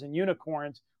rainbows and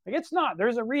unicorns. Like, it's not.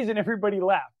 There's a reason everybody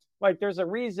left. Like, there's a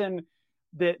reason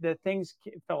that things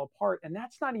fell apart. And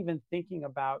that's not even thinking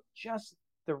about just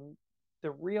the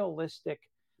realistic,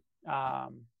 I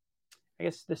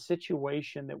guess, the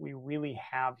situation that we really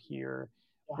have here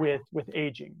with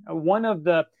aging. One of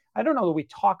the, I don't know that we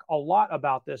talk a lot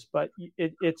about this, but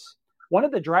it's one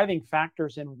of the driving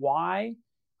factors in why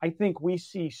I think we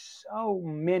see so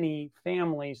many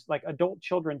families, like adult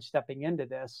children, stepping into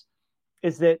this,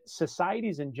 is that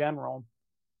societies in general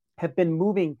have been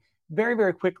moving very,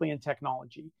 very quickly in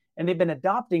technology, and they've been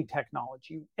adopting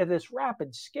technology at this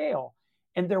rapid scale.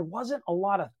 And there wasn't a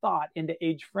lot of thought into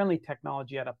age-friendly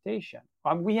technology adaptation.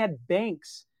 We had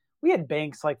banks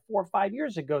like 4 or 5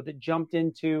 years ago that jumped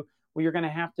into, well, you're going to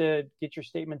have to get your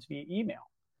statements via email,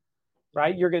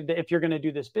 right? If you're going to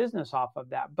do this business off of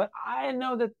that. But I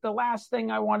know that the last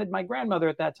thing I wanted my grandmother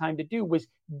at that time to do was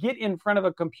get in front of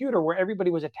a computer where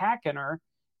everybody was attacking her,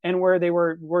 and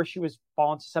where she was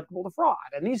falling susceptible to fraud.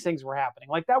 And these things were happening.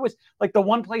 Like, that was like the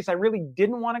one place I really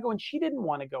didn't want to go, and she didn't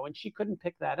want to go, and she couldn't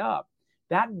pick that up.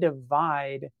 That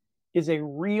divide is a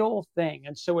real thing.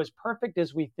 And so as perfect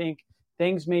as we think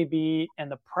things may be,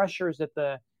 and the pressures that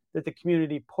the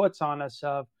community puts on us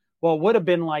of, well, it would have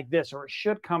been like this, or it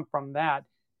should come from that,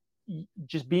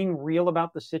 just being real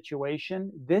about the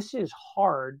situation. This is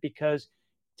hard because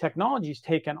technology's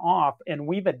taken off, and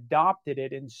we've adopted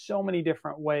it in so many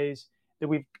different ways that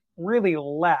we've really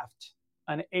left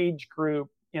an age group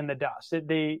in the dust.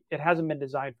 It hasn't been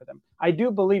designed for them. I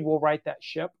do believe we'll right that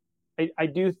ship. I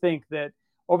do think that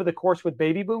over the course, with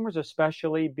baby boomers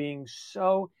especially being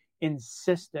so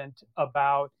insistent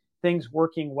about things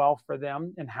working well for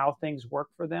them and how things work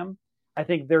for them, I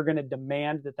think they're going to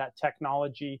demand that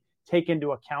technology take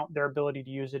into account their ability to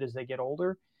use it as they get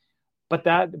older. But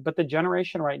the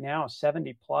generation right now,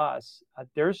 70 plus,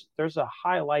 there's a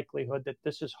high likelihood that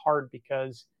this is hard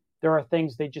because there are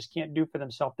things they just can't do for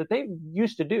themselves that they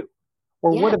used to do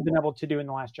or would have been able to do in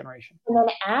the last generation. And then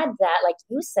add that, like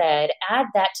you said, add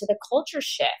that to the culture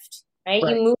shift, right?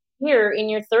 You move here in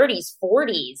your 30s,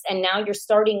 40s, and now you're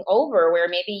starting over where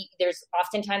maybe there's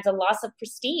oftentimes a loss of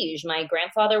prestige. My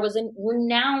grandfather was a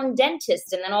renowned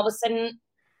dentist, and then all of a sudden,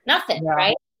 nothing,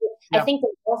 right? Yeah. I think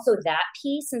there's also that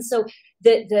piece. And so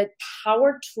the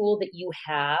power tool that you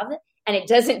have and it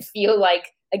doesn't feel like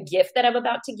a gift that I'm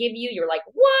about to give you, you're like,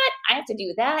 what? I have to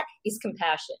do that? Is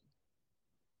compassion.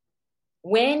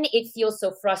 When it feels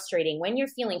so frustrating, when you're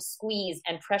feeling squeezed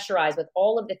and pressurized with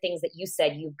all of the things that you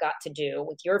said you've got to do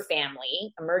with your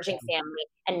family, emerging family,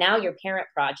 and now your parent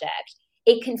project,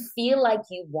 it can feel like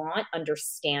you want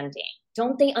understanding.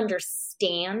 Don't they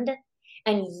understand?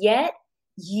 And yet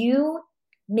you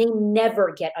may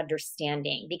never get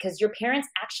understanding because your parents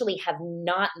actually have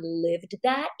not lived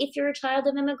that. If you're a child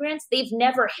of immigrants, they've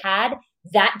never had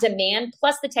that demand,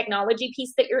 plus the technology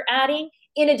piece that you're adding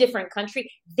in a different country.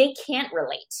 They can't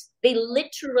relate. They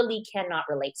literally cannot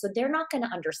relate. So they're not going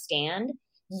to understand.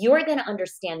 You're going to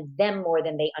understand them more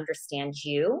than they understand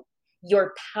you.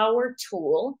 Your power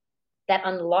tool that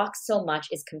unlocks so much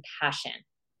is compassion.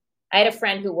 I had a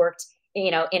friend who worked,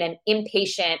 in an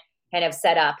inpatient kind of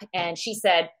setup, and she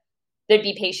said there'd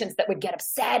be patients that would get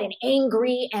upset and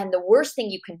angry, and the worst thing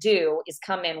you can do is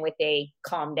come in with a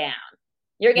calm down.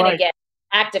 You're going to get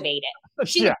activated.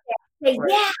 She would say,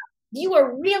 yeah, you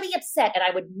are really upset. And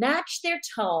I would match their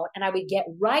tone, and I would get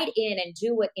right in and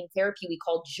do what in therapy we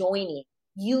call joining.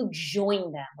 You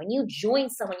join them. When you join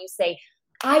someone, you say,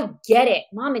 I get it.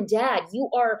 Mom and dad, you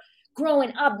are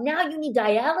growing up. Now you need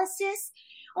dialysis.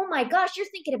 Oh my gosh, you're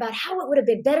thinking about how it would have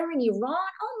been better in Iran.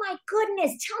 Oh my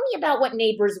goodness, tell me about what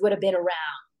neighbors would have been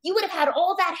around. You would have had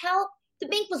all that help. The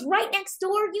bank was right next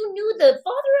door. You knew the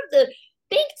father of the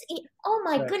bank. Oh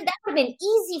my goodness, that would have been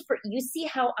easy for you. See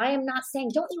how I am not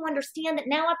saying, don't you understand that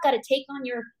now I've got to take on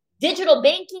your digital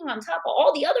banking on top of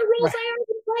all the other roles I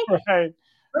already play?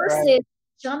 Versus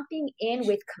jumping in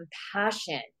with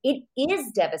compassion. It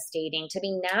is devastating to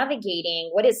be navigating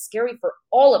what is scary for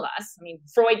all of us. I mean,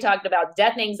 Freud talked about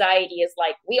death anxiety is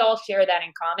like, we all share that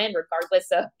in common, regardless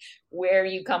of where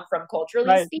you come from culturally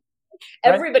speaking.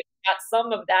 Everybody got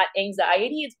some of that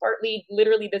anxiety. It's partly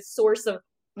literally the source of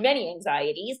many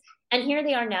anxieties. And here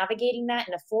they are navigating that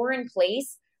in a foreign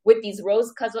place with these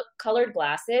rose-colored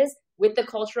glasses, with the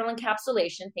cultural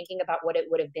encapsulation, thinking about what it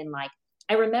would have been like.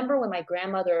 I remember when my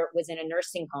grandmother was in a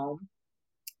nursing home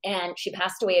and she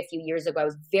passed away a few years ago. I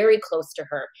was very close to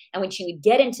her. And when she would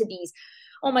get into these,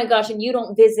 oh my gosh, and you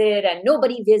don't visit and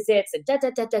nobody visits and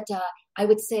I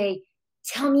would say,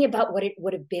 tell me about what it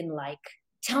would have been like.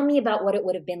 Tell me about what it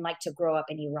would have been like to grow up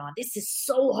in Iran. This is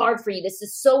so hard for you. This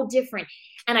is so different.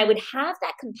 And I would have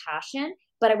that compassion,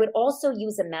 but I would also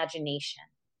use imagination.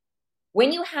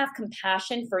 When you have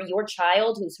compassion for your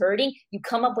child who's hurting, you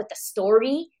come up with a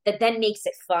story that then makes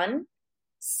it fun.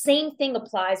 Same thing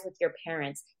applies with your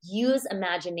parents. Use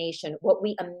imagination. What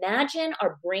we imagine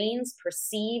our brains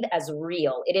perceive as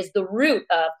real. It is the root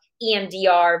of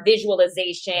EMDR,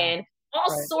 visualization, all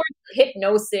sorts of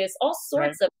hypnosis, all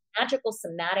sorts of magical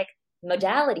somatic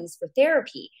modalities for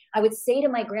therapy. I would say to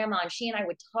my grandma, and she and I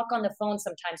would talk on the phone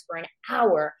sometimes for an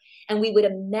hour, and we would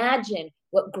imagine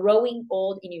what growing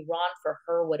old in Iran for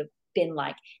her would have been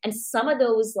like. And some of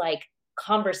those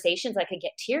conversations, I could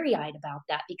get teary-eyed about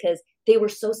that because they were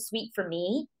so sweet for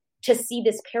me to see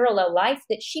this parallel life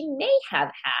that she may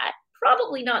have had,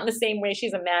 probably not in the same way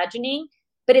she's imagining,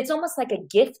 but it's almost like a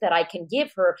gift that I can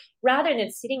give her rather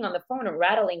than sitting on the phone and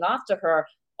rattling off to her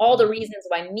all the reasons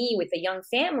why me with a young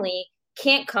family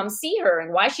can't come see her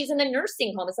and why she's in a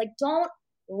nursing home. It's like, don't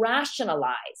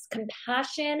rationalize.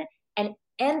 Compassion and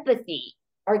empathy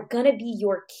are going to be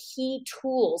your key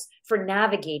tools for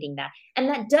navigating that. And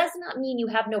that does not mean you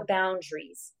have no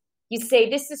boundaries. You say,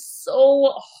 this is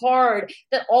so hard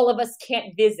that all of us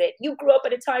can't visit. You grew up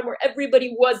at a time where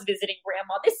everybody was visiting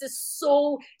grandma. This is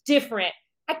so different.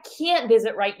 I can't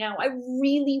visit right now. I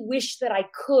really wish that I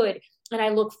could. And I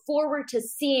look forward to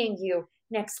seeing you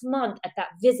next month at that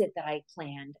visit that I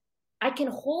planned. I can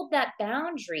hold that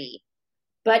boundary,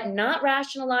 but not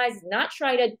rationalize, not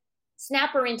try to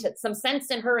snap her into some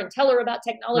sense in her and tell her about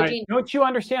technology. Right. Don't you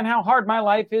understand how hard my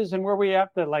life is and where we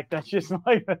have to, that's just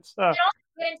life. It's get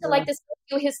into this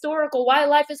historical why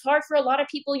life is hard for a lot of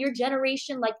people your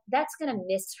generation. That's going to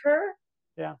miss her.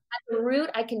 Yeah. At the root,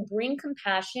 I can bring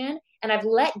compassion, and I've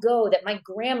let go that my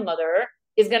grandmother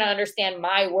is going to understand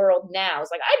my world now.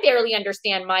 It's like, I barely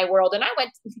understand my world, and I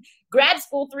went to grad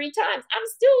school 3 times. I'm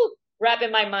still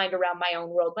wrapping my mind around my own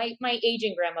world. My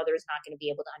aging grandmother is not going to be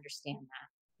able to understand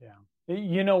that.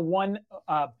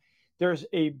 Yeah. There's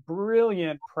a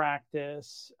brilliant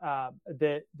practice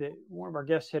that one of our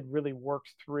guests had really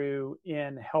worked through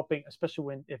in helping,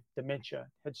 especially if dementia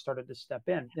had started to step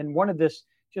in. And one of this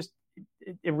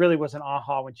it really was an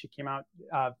aha when she came out,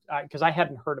 because I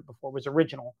hadn't heard it before. It was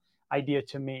original idea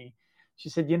to me. She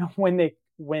said,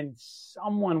 when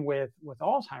someone with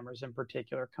Alzheimer's in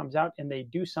particular comes out and they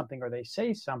do something or they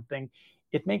say something,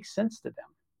 it makes sense to them.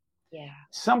 Yeah.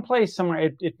 Someplace,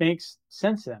 somewhere, it makes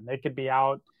sense to them. They could be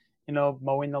out,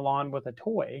 mowing the lawn with a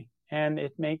toy, and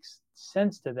it makes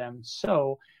sense to them.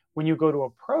 So when you go to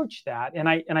approach that, and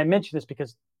I mention this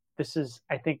because this is,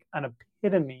 I think, an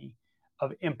epitome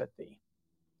of empathy,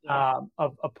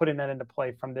 of putting that into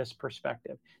play from this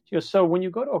perspective. So when you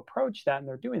go to approach that and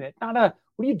they're doing it, not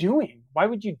what are you doing? Why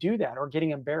would you do that? Or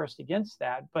getting embarrassed against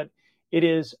that. But it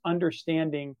is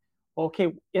understanding, well,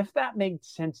 okay, if that made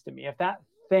sense to me, if that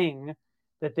thing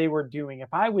that they were doing,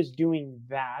 if I was doing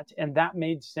that and that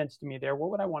made sense to me there,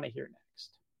 what would I want to hear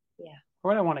next? Yeah.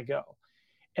 Where would I want to go?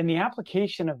 And the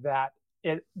application of that,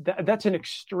 that's an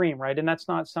extreme, right? And that's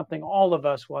not something all of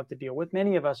us will have to deal with.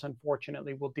 Many of us,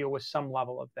 unfortunately, will deal with some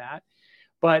level of that.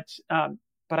 But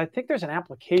I think there's an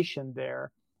application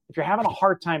there. If you're having a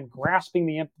hard time grasping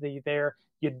the empathy there,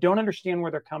 you don't understand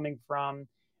where they're coming from,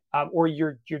 or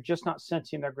you're just not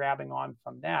sensing they're grabbing on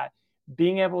from that.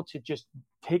 Being able to just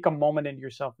take a moment into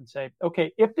yourself and say,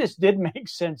 okay, if this did make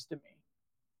sense to me,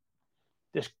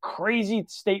 this crazy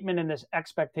statement and this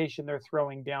expectation they're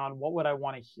throwing down, what would I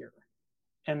want to hear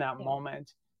in that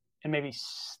moment? And maybe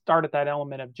start at that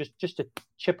element of just to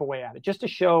chip away at it, just to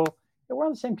show that we're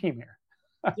on the same team here.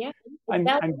 Yeah. I'm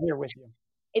here with you.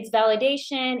 It's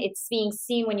validation. It's being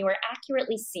seen when you are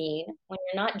accurately seen, when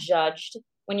you're not judged,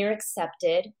 when you're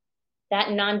accepted.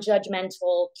 That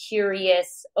non-judgmental,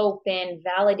 curious, open,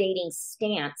 validating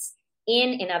stance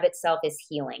in and of itself is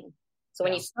healing. So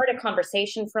when you start a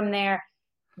conversation from there,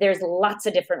 there's lots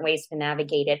of different ways to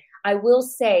navigate it. I will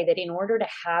say that in order to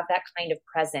have that kind of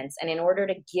presence and in order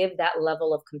to give that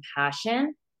level of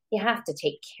compassion, you have to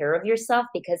take care of yourself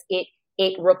because it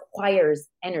requires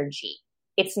energy.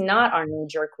 It's not our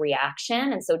knee-jerk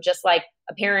reaction. And so just like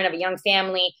a parent of a young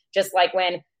family, just like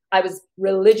when I was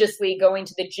religiously going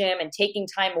to the gym and taking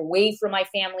time away from my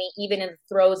family, even in the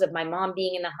throes of my mom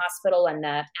being in the hospital and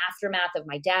the aftermath of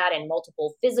my dad and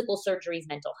multiple physical surgeries,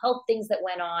 mental health things that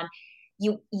went on.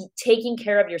 You taking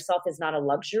care of yourself is not a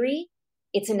luxury.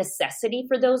 It's a necessity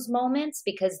for those moments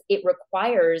because it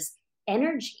requires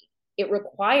energy. It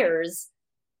requires,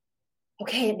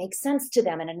 okay, it makes sense to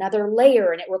them, and another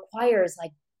layer, and it requires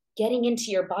like getting into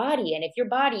your body. And if your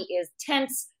body is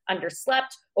tense,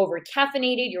 underslept,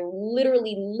 over-caffeinated, you're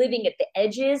literally living at the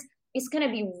edges, it's going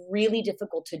to be really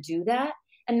difficult to do that.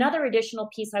 Another additional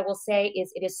piece I will say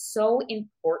is it is so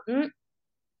important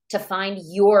to find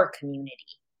your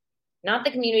community, not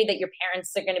the community that your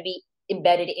parents are going to be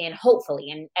embedded in,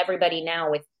 hopefully. And everybody now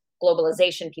with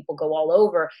globalization, people go all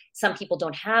over. Some people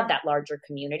don't have that larger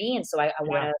community. And so I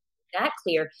want to make that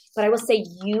clear. But I will say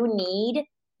you need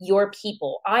your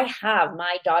people. I have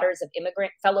my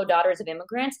fellow daughters of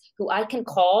immigrants who I can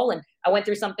call. And I went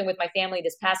through something with my family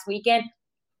this past weekend.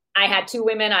 I had two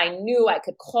women I knew I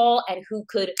could call and who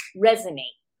could resonate.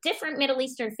 Different Middle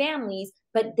Eastern families,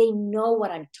 but they know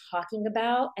what I'm talking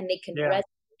about and they can resonate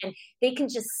and they can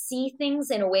just see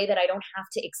things in a way that I don't have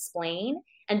to explain.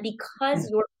 And because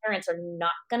your parents are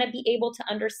not going to be able to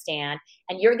understand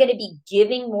and you're going to be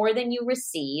giving more than you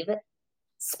receive,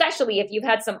 especially if you've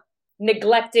had some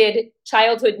neglected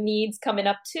childhood needs coming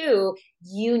up too,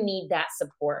 you need that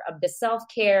support of the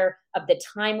self-care, of the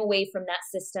time away from that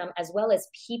system, as well as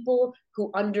people who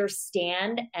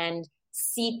understand and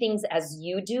see things as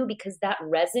you do, because that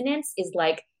resonance is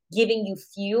like giving you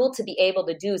fuel to be able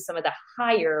to do some of the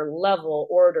higher level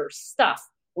order stuff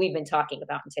we've been talking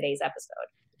about in today's episode.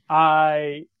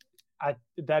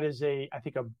 That is I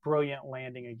think a brilliant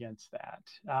landing against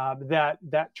that.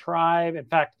 That tribe, in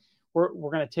fact, we're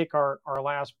going to take our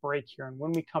last break here. And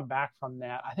when we come back from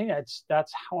that, I think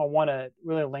that's how I want to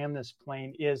really land this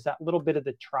plane, is that little bit of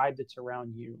the tribe that's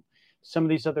around you. Some of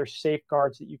these other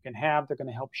safeguards that you can have, they're going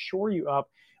to help shore you up.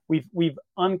 We've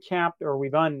uncapped or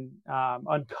we've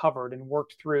uncovered and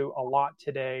worked through a lot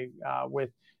today with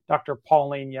Dr.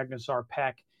 Pauline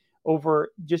Peck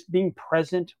over just being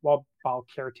present while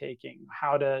caretaking,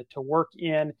 how to work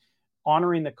in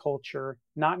honoring the culture,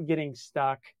 not getting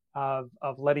stuck, of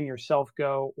letting yourself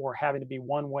go or having to be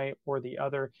one way or the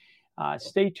other.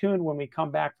 Stay tuned when we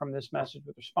come back from this message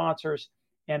with our sponsors,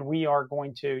 and we are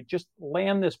going to just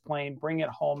land this plane, bring it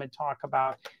home, and talk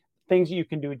about things you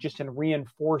can do just in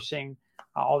reinforcing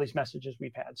all these messages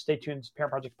we've had. Stay tuned.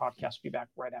 Parent Projects Podcast will be back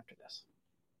right after this.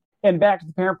 And back to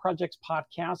the Parent Projects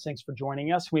Podcast. Thanks for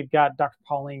joining us. We've got Dr.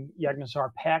 Pauline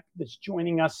Peck that's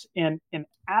joining us in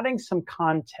adding some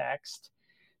context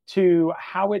to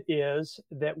how it is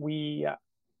that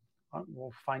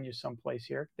we'll find you someplace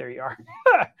here. There you are.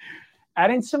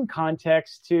 Adding some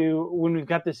context to when we've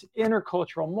got this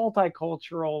intercultural,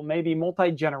 multicultural, maybe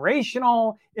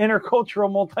multi-generational,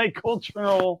 intercultural,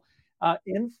 multicultural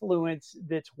influence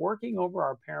that's working over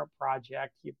our parent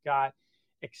project. You've got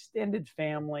extended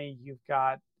family. You've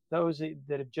got those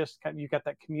that have just come, you've got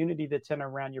that community that's in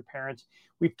around your parents.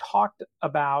 We've talked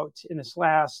about in the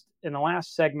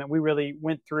last segment, we really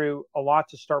went through a lot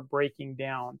to start breaking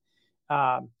down.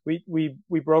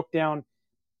 We broke down,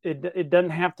 it doesn't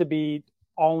have to be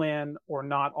all in or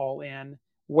not all in,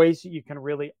 ways that you can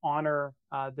really honor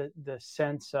the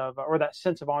sense of, or that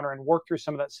sense of honor, and work through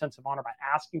some of that sense of honor by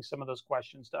asking some of those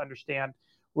questions to understand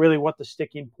really what the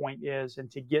sticking point is, and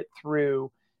to get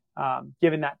through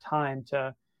giving that time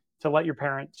to let your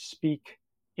parents speak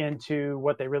into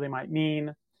what they really might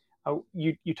mean.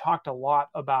 You talked a lot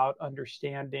about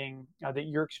understanding that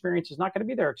your experience is not going to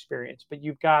be their experience, but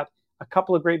you've got a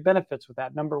couple of great benefits with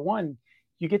that. Number one,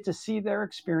 you get to see their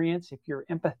experience. If you're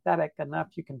empathetic enough,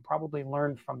 you can probably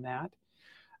learn from that.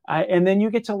 And then you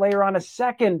get to layer on a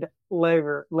second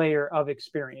layer of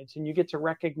experience, and you get to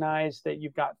recognize that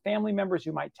you've got family members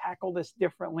who might tackle this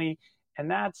differently. And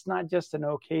that's not just an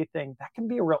okay thing. That can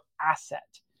be a real asset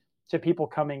to people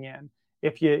coming in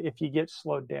if you get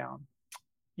slowed down.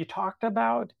 You talked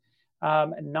about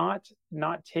not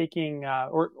taking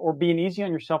or being easy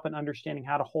on yourself and understanding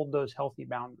how to hold those healthy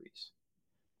boundaries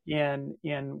in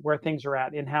where things are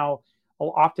at, and how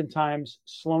oftentimes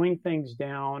slowing things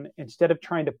down instead of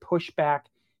trying to push back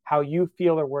how you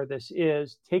feel or where this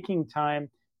is, taking time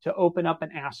to open up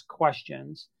and ask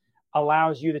questions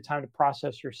allows you the time to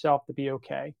process yourself, to be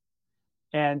okay,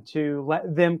 and to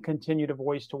let them continue to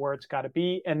voice to where it's got to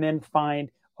be, and then find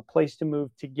a place to move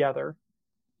together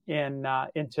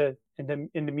into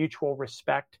mutual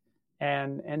respect,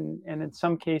 and in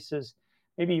some cases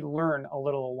maybe learn a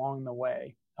little along the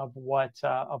way of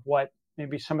what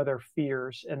maybe some of their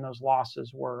fears and those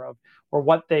losses were, or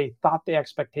what they thought the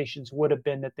expectations would have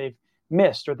been that they've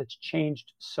missed, or that's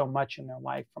changed so much in their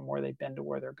life from where they've been to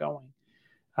where they're going.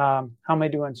 How am I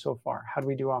doing so far? How do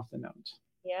we do off the notes?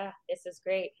 Yeah, this is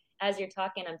great. As you're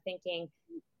talking, I'm thinking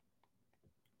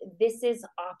this is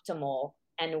optimal,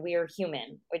 and we're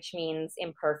human, which means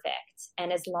imperfect.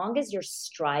 And as long as you're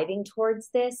striving towards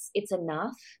this, it's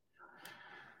enough.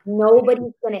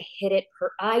 Nobody's going to hit it.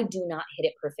 I do not hit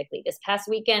it perfectly. This past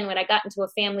weekend, when I got into a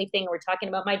family thing, we're talking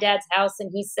about my dad's house,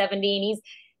 and he's 70 and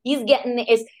he's getting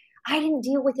this. I didn't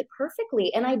deal with it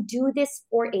perfectly. And I do this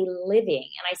for a living.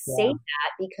 And I say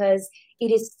that because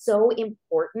it is so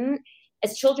important.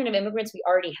 As children of immigrants, we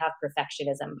already have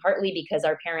perfectionism, partly because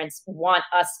our parents want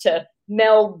us to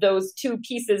meld those two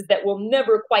pieces that will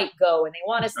never quite go. And they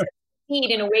want us to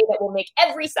succeed in a way that will make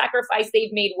every sacrifice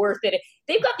they've made worth it.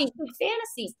 They've got these big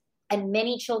fantasies. And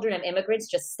many children of immigrants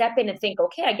just step in and think,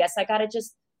 okay, I guess I got to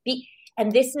just be.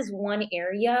 And this is one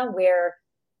area where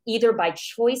either by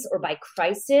choice or by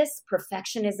crisis,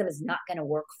 perfectionism is not going to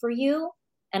work for you.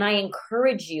 And I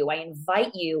encourage you, I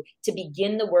invite you to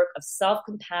begin the work of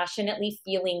self-compassionately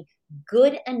feeling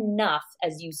good enough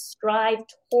as you strive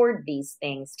toward these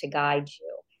things to guide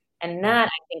you. And that,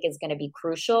 I think, is going to be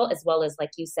crucial, as well as, like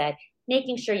you said,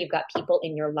 making sure you've got people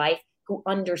in your life who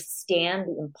understand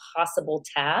the impossible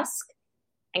task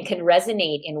and can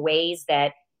resonate in ways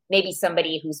that maybe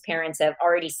somebody whose parents have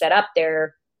already set up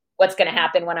their what's going to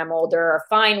happen when I'm older, are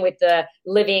fine with the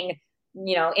living,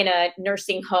 in a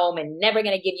nursing home and never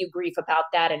going to give you grief about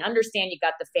that, and understand you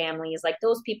got the families. Like,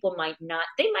 those people might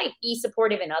be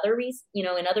supportive in other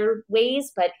in other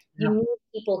ways, but you need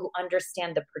people who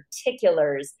understand the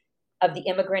particulars of the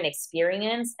immigrant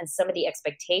experience and some of the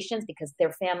expectations, because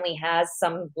their family has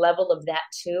some level of that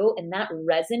too. And that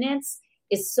resonance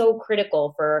is so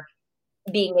critical for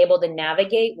being able to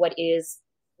navigate what is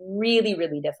really,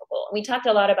 really difficult. And we talked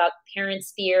a lot about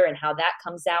parents' fear and how that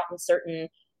comes out in certain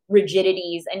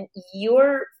rigidities, and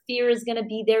your fear is going to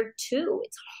be there too.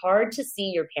 It's hard to see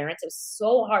your parents. It was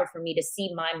so hard for me to see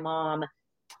my mom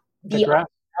progress.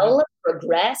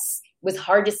 It was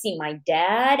hard to see my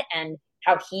dad and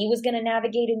how he was going to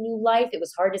navigate a new life. It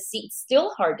was hard to see. It's still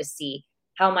hard to see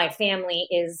how my family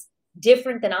is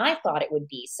different than I thought it would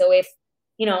be. So if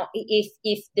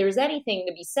there's anything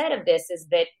to be said of this, is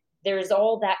that there's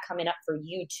all that coming up for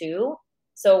you too.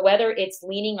 So whether it's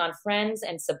leaning on friends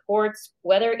and supports,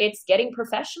 whether it's getting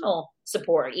professional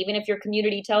support, even if your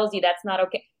community tells you that's not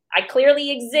okay. I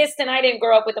clearly exist, and I didn't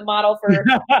grow up with a model for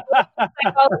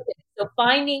psychologist. So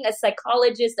finding a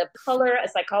psychologist of color, a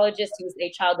psychologist who's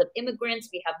a child of immigrants,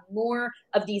 we have more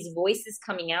of these voices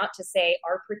coming out to say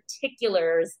our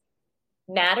particulars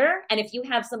matter. And if you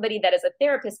have somebody that as a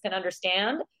therapist can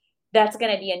understand, that's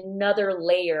going to be another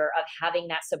layer of having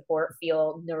that support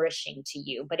feel nourishing to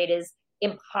you. But it is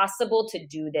impossible to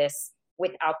do this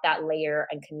without that layer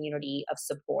and community of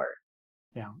support.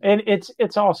 Yeah. And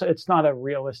it's also, it's not a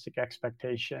realistic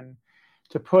expectation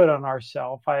to put on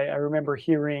ourselves. I remember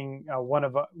hearing one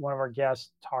of our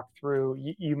guests talk through,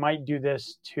 you might do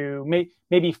this to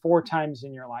maybe 4 times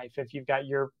in your life. If you've got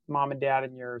your mom and dad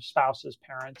and your spouse's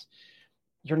parents,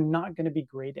 you're not going to be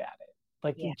great at it.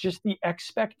 Like just the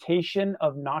expectation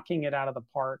of knocking it out of the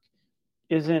park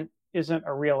isn't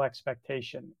a real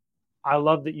expectation. I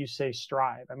love that you say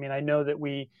strive. I mean, I know that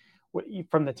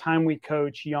from the time we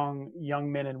coach young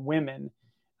men and women,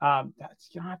 you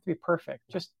don't have to be perfect.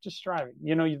 Just striving.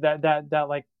 That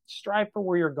like strive for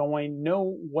where you're going.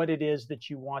 Know what it is that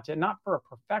you want, and not for a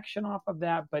perfection off of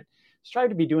that, but strive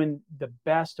to be doing the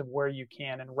best of where you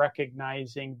can, and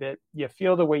recognizing that you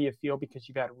feel the way you feel because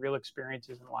you've had real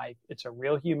experiences in life. It's a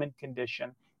real human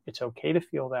condition. It's okay to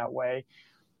feel that way.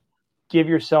 Give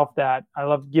yourself that. I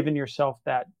love giving yourself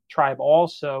that tribe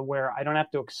also, where I don't have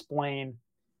to explain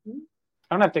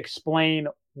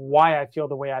why I feel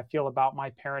the way I feel about my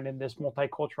parent in this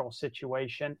multicultural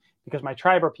situation, because my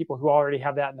tribe are people who already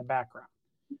have that in the background.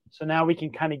 So now we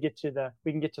can kind of get to the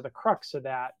crux of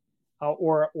that,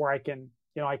 or I can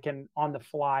on the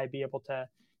fly be able to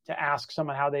ask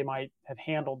someone how they might have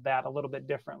handled that a little bit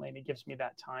differently, and it gives me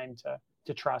that time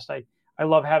to trust. I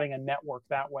love having a network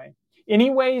that way.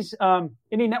 Anyways,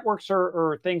 any networks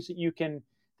or things that you can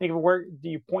think of, where do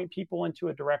you point people into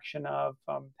a direction of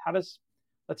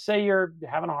let's say you're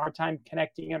having a hard time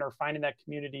connecting in or finding that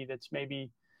community that's maybe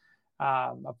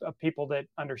of people that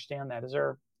understand that. Is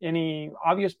there any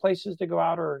obvious places to go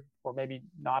out, or maybe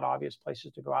not obvious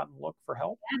places to go out and look for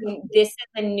help? This is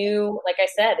a new, like I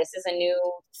said, this is a new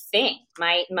thing.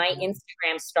 My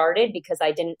Instagram started because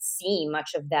I didn't see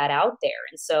much of that out there.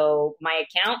 And so my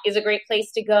account is a great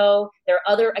place to go. There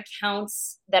are other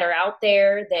accounts that are out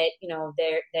there that,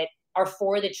 that are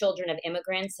for the children of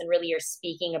immigrants, and really are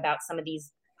speaking about some of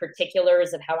these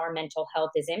particulars of how our mental health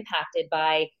is impacted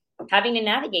by having to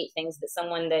navigate things that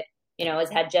someone that,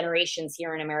 has had generations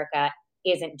here in America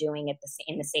isn't doing it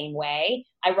in the same way.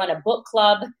 I run a book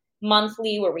club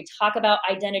monthly where we talk about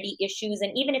identity issues.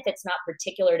 And even if it's not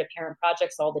particular to parent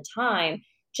projects all the time,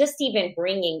 just even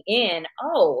bringing in,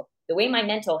 the way my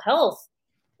mental health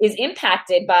is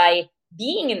impacted by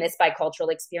being in this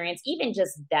bicultural experience, even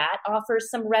just that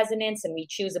offers some resonance. And we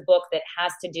choose a book that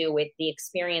has to do with the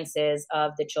experiences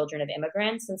of the children of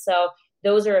immigrants. And so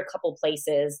those are a couple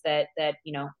places that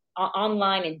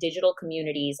online and digital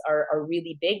communities are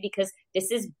really big, because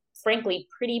this is frankly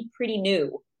pretty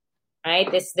new, right?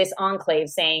 This enclave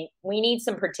saying we need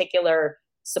some particular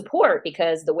support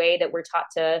because the way that we're taught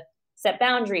to set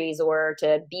boundaries or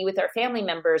to be with our family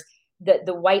members,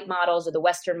 the white models or the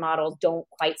Western models don't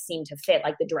quite seem to fit,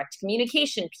 like the direct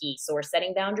communication piece or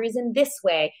setting boundaries in this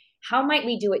way. How might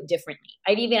we do it differently?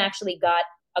 I've even actually got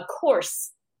a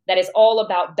course that is all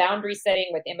about boundary setting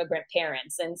with immigrant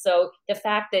parents. And so the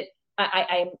fact that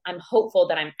I'm hopeful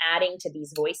that I'm adding to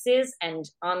these voices, and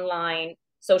online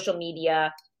social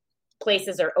media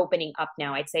places are opening up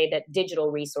now. I'd say that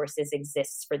digital resources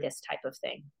exist for this type of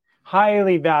thing.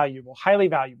 Highly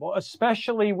valuable,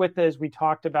 especially with, as we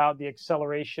talked about, the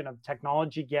acceleration of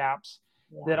technology gaps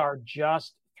that are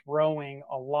just throwing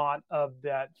a lot of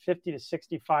that 50 to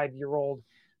 65-year-old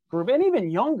group, and even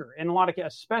younger in a lot of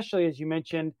cases, especially as you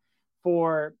mentioned,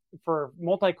 for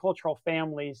multicultural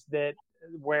families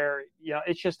where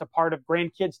it's just a part of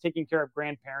grandkids taking care of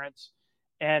grandparents,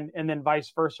 and then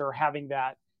vice versa, or having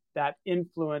that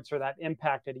influence or that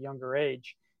impact at a younger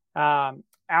age.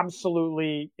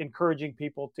 Absolutely encouraging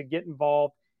people to get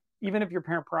involved. Even if your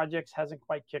parent projects hasn't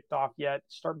quite kicked off yet,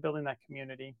 start building that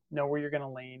community. Know where you're going to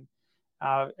lean.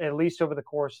 At least over the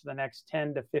course of the next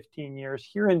 10 to 15 years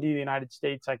here in the United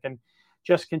States, I can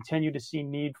just continue to see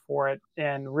need for it.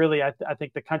 And really, I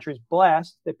think the country's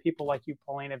blessed that people like you,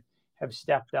 Pauline, have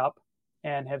stepped up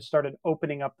and have started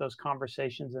opening up those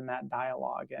conversations and that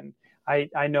dialogue. And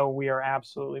I know we are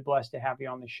absolutely blessed to have you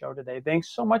on the show today.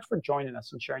 Thanks so much for joining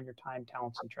us and sharing your time,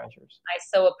 talents, and treasures. I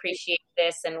so appreciate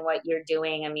this and what you're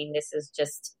doing. I mean, this is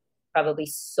just probably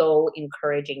so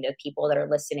encouraging to people that are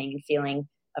listening and feeling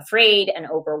afraid and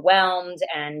overwhelmed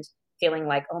and feeling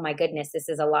like, oh my goodness, this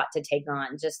is a lot to take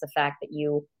on. Just the fact that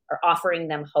you are offering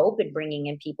them hope and bringing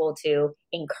in people to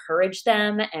encourage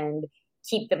them and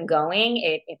keep them going,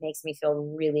 it makes me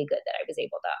feel really good that I was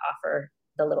able to offer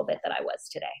the little bit that I was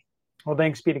today. Well,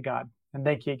 thanks be to God. And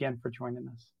thank you again for joining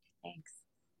us. Thanks.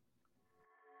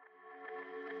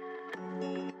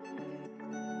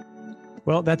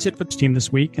 Well, that's it for the team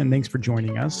this week, and thanks for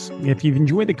joining us. If you've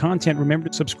enjoyed the content, remember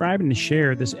to subscribe and to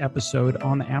share this episode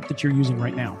on the app that you're using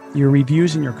right now. Your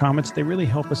reviews and your comments, they really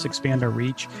help us expand our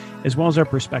reach as well as our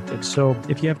perspective. So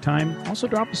if you have time, also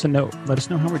drop us a note. Let us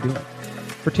know how we're doing.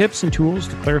 For tips and tools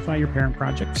to clarify your parent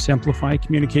project, simplify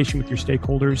communication with your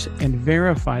stakeholders, and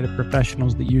verify the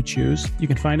professionals that you choose, you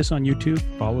can find us on YouTube,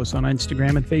 follow us on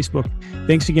Instagram and Facebook.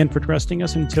 Thanks again for trusting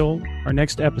us. Until our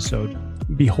next episode,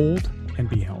 behold and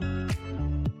be held.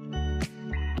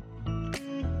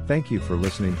 Thank you for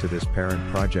listening to this Parent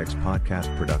Projects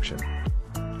podcast production.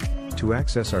 To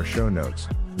access our show notes,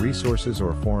 resources,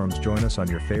 or forums, join us on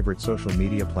your favorite social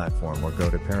media platform or go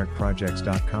to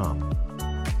parentprojects.com.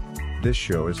 This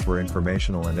show is for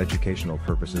informational and educational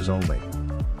purposes only.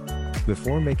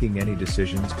 Before making any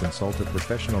decisions, consult a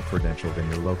professional credentialed in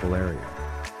your local area.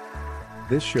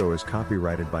 This show is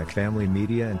copyrighted by Family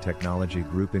Media and Technology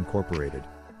Group Incorporated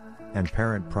and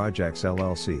Parent Projects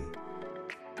LLC.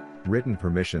 Written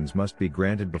permissions must be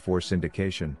granted before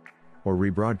syndication or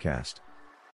rebroadcast.